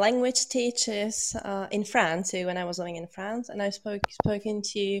language teachers in France, so when I was living in France, and I've spoken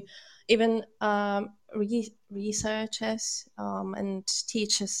to even researchers and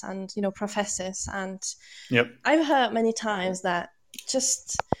teachers and professors, and Yep. I've heard many times that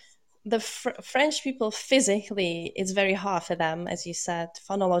just the French people physically, it's very hard for them, as you said,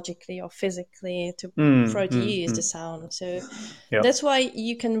 phonologically or physically to Mm, mm, produce the mm. sound. So Yep. that's why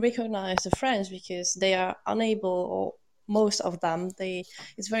you can recognize the French because they are unable, or most of them, they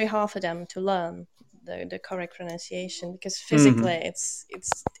it's very hard for them to learn the correct pronunciation because physically Hmm.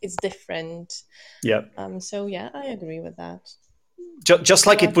 it's different. Yep. So yeah, I agree with that. Just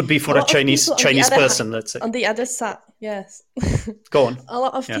like it But would be a for a lot of Chinese people on the Chinese other person, let's say. on the other side, yes. Go on. A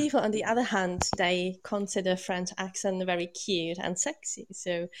lot of Yeah. people on the other hand, they consider French accent very cute and sexy.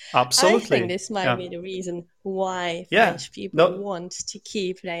 So I think Absolutely. this might Yeah. be the reason why Yeah. French people No. want to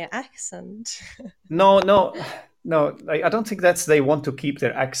keep their accent. No. No. No. I don't think that's they want to keep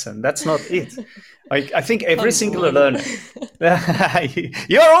their accent. That's not it. I think every Come single on. learner.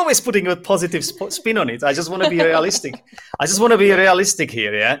 You're always putting a positive spin on it. I just want to be realistic. I just want to be realistic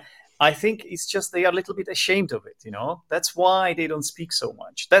here. Yeah. I think it's just they are a little bit ashamed of it. That's why they don't speak so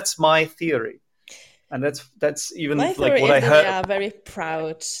much. That's my theory, and that's even My like theory what is I that they heard. are very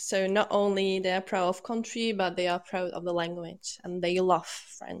proud. So not only they are proud of country, but they are proud of the language and they love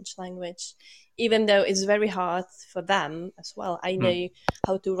French language. Even though it's very hard for them as well. I Hmm. know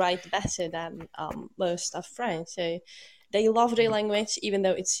how to write better than most of French. So they love their language, even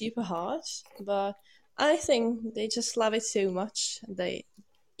though it's super hard. But I think they just love it so much. They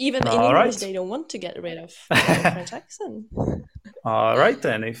even in All English right. they don't want to get rid of their French accent. All right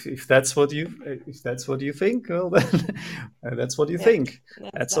then. If that's what you think, well then that's what you Yeah, think.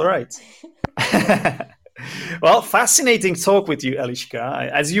 that's That's all that. right. Well, fascinating talk with you,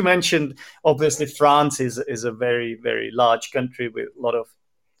 Eliska. As you mentioned, obviously France is a very very large country with a lot of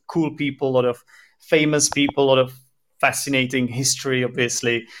cool people, a lot of famous people, a lot of fascinating history,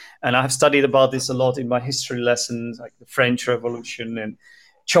 obviously. And I've studied about this a lot in my history lessons, like the French Revolution and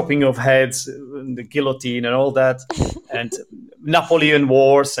chopping of heads, and the guillotine, and all that, and Napoleon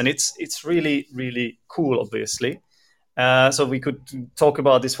Wars, and it's really really cool, obviously. So we could talk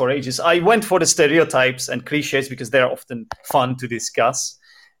about this for ages. I went for the stereotypes and cliches because they're often fun to discuss,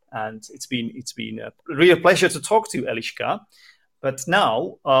 and it's been a real pleasure to talk to you, Eliska. But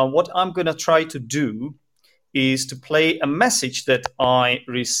now, what I'm going to try to do is to play a message that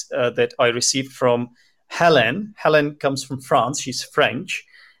I received from Helen. Helen comes from France. She's French,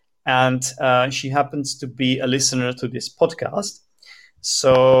 and she happens to be a listener to this podcast.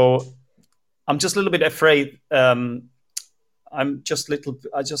 So I'm just a little bit afraid. I'm just a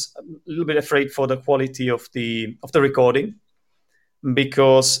little bit afraid for the quality of the recording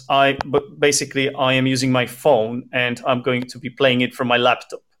because but basically I am using my phone and I'm going to be playing it from my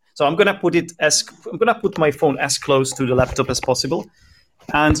laptop. So I'm gonna put my phone as close to the laptop as possible,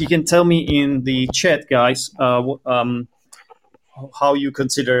 and you can tell me in the chat, guys, how you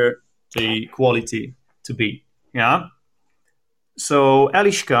consider the quality to be. Yeah. So,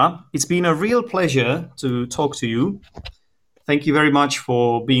 Eliska, it's been a real pleasure to talk to you. Thank you very much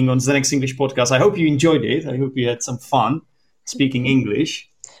for being on the Next English podcast. I hope you enjoyed it. I hope you had some fun speaking English.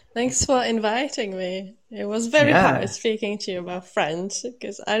 Thanks for inviting me. It was very hard Yeah. speaking to you about French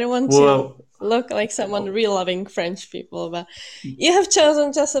because I don't want to Well, look like someone real loving French people, but you have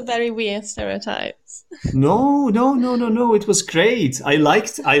chosen just a very weird stereotypes. no, no, no, no, no. It was great. I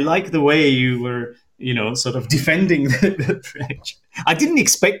liked the way you were, sort of defending the French. I didn't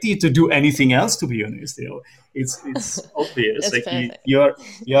expect you to do anything else, to be honest. It's obvious. That's Like perfect.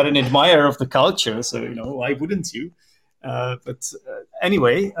 you're an admirer of the culture, so why wouldn't you? But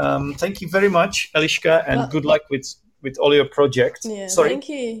anyway, thank you very much, Eliska, and Well, good luck with all your projects. yeah, Sorry, thank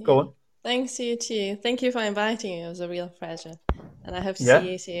you. go on. Thanks you too. Thank you for inviting me. It was a real pleasure. And I hope to Yeah,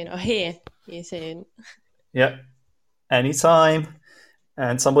 see you soon or hear you soon. yeah, anytime.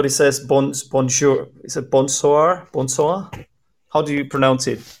 And somebody says bonjour. Is it bonsoir? Bonsoir? How do you pronounce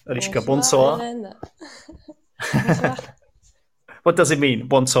it, Eliska? Bonsoir, Bonsoir? Hélène. Bonsoir. What does it mean?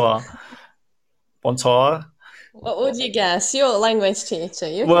 Bonsoir. Bonsoir. What would you guess? You're a language teacher.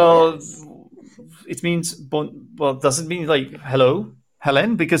 You can Well, guess. it means well. Does it mean like hello,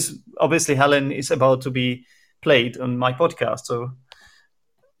 Helen? Because obviously Helen is about to be played on my podcast. So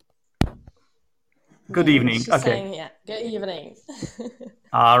good No, evening. she's Okay. saying, yeah, good evening.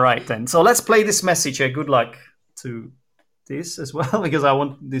 All right then. So let's play this message. Good luck to this as well because I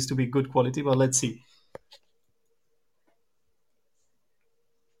want this to be good quality. But let's see.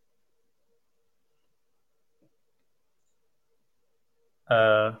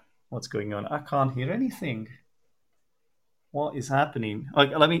 What's going on? I can't hear anything. What is happening?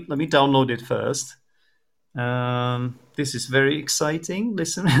 Let me download it first. This is very exciting.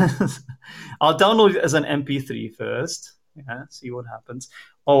 Listen, I'll download it as an MP3 first. Yeah, see what happens.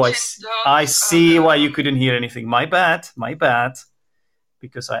 Oh, I see why you couldn't hear anything. My bad. My bad.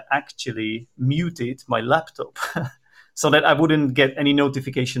 Because I actually muted my laptop so that I wouldn't get any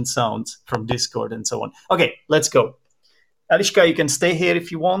notification sounds from Discord and so on. Okay, let's go. Eliska, you can stay here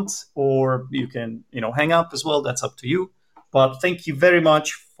if you want, or you can, hang up as well. That's up to you. But thank you very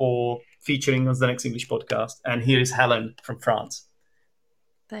much for featuring on the Next English podcast. And here is Helen from France.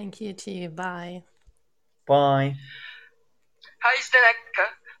 Thank you too. Bye. Bye. Hi, Zdenek.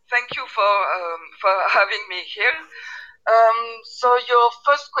 Thank you for having me here. So your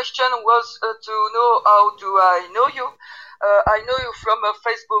first question was to know how do I know you. I know you from a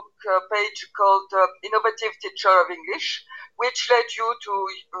Facebook page called Innovative Teacher of English, which led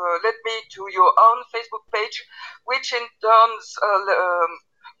me to your own Facebook page, which in turn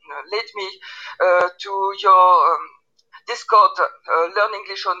led me to your Discord Learn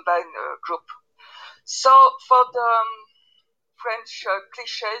English Online group. So for the French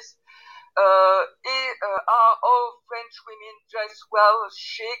cliches, are all French women dressed well,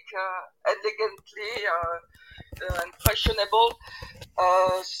 chic, elegantly, and fashionable.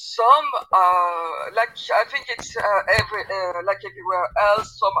 Some like I think it's like everywhere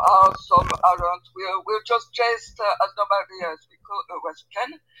else. Some are, some aren't. We're just dressed as normally as we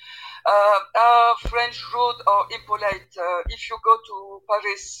can. French rude or impolite. If you go to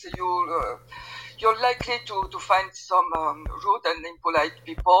Paris, you're likely to find some rude and impolite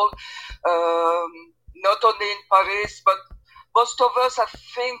people. Not only in Paris, but most of us, I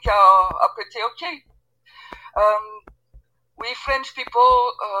think, are pretty okay. We French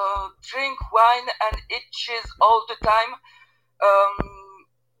people drink wine and eat cheese all the time.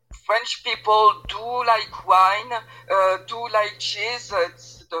 French people do like wine, do like cheese.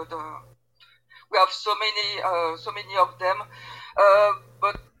 It's we have so many of them,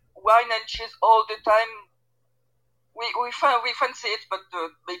 but wine and cheese all the time. We fancy it, but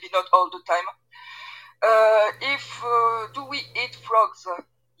maybe not all the time. Do we eat frogs?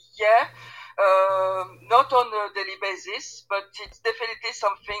 Yeah. Not on a daily basis, but it's definitely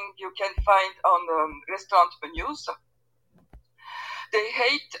something you can find on restaurant menus. They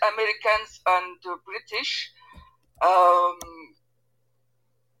hate Americans and British.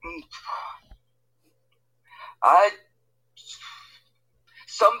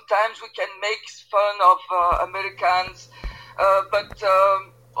 Sometimes we can make fun of Americans, but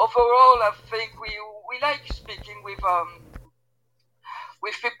overall, I think we like speaking with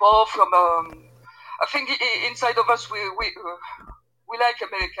people from. I think inside of us we like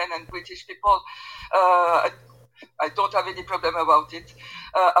American and British people. I don't have any problem about it.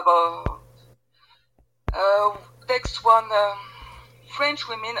 Next one, French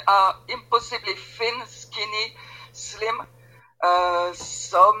women are impossibly thin, skinny, slim.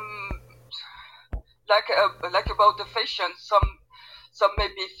 Some like about the fashion. Some may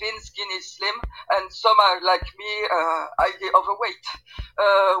be thin, skinny, slim, and some are like me, highly overweight.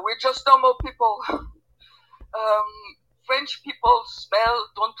 We're just normal people. French people smell,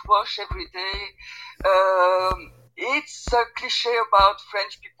 don't wash every day. It's a cliche about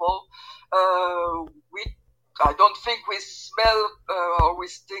French people. I don't think we smell or we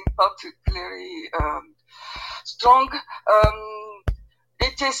stink particularly strong.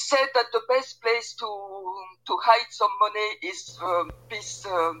 It is said that the best place to hide some money is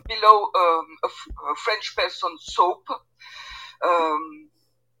below a French person's soap. I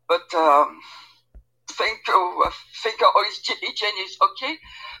think our hygiene is okay.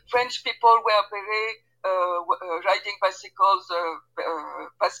 French people wear beret, riding bicycles,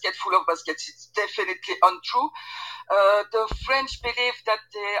 basket full of baskets. It's definitely untrue. The French believe that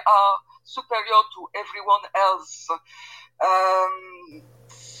they are superior to everyone else.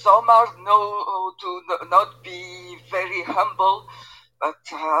 Some are know to not be very humble,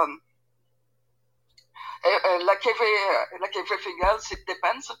 but like everything else, it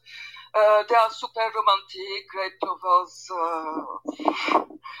depends. They are super romantic, great lovers.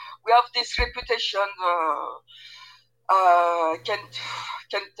 We have this reputation. Can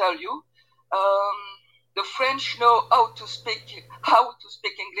tell you. The French know how to speak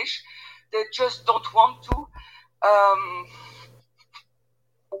English. They just don't want to.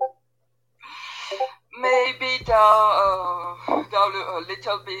 Maybe they are a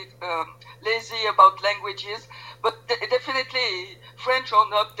little bit lazy about languages, but definitely French or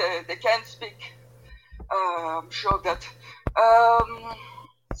not, they can speak. I'm sure of that.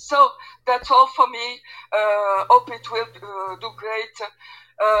 So that's all for me. Hope it will do great.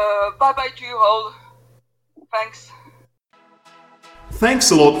 Bye bye to you all. Thanks.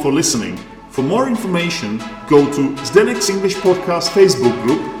 Thanks a lot for listening. For more information, go to Zdenek's English Podcast Facebook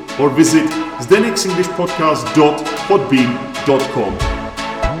group or visit zdenek'senglishpodcast.podbean.com.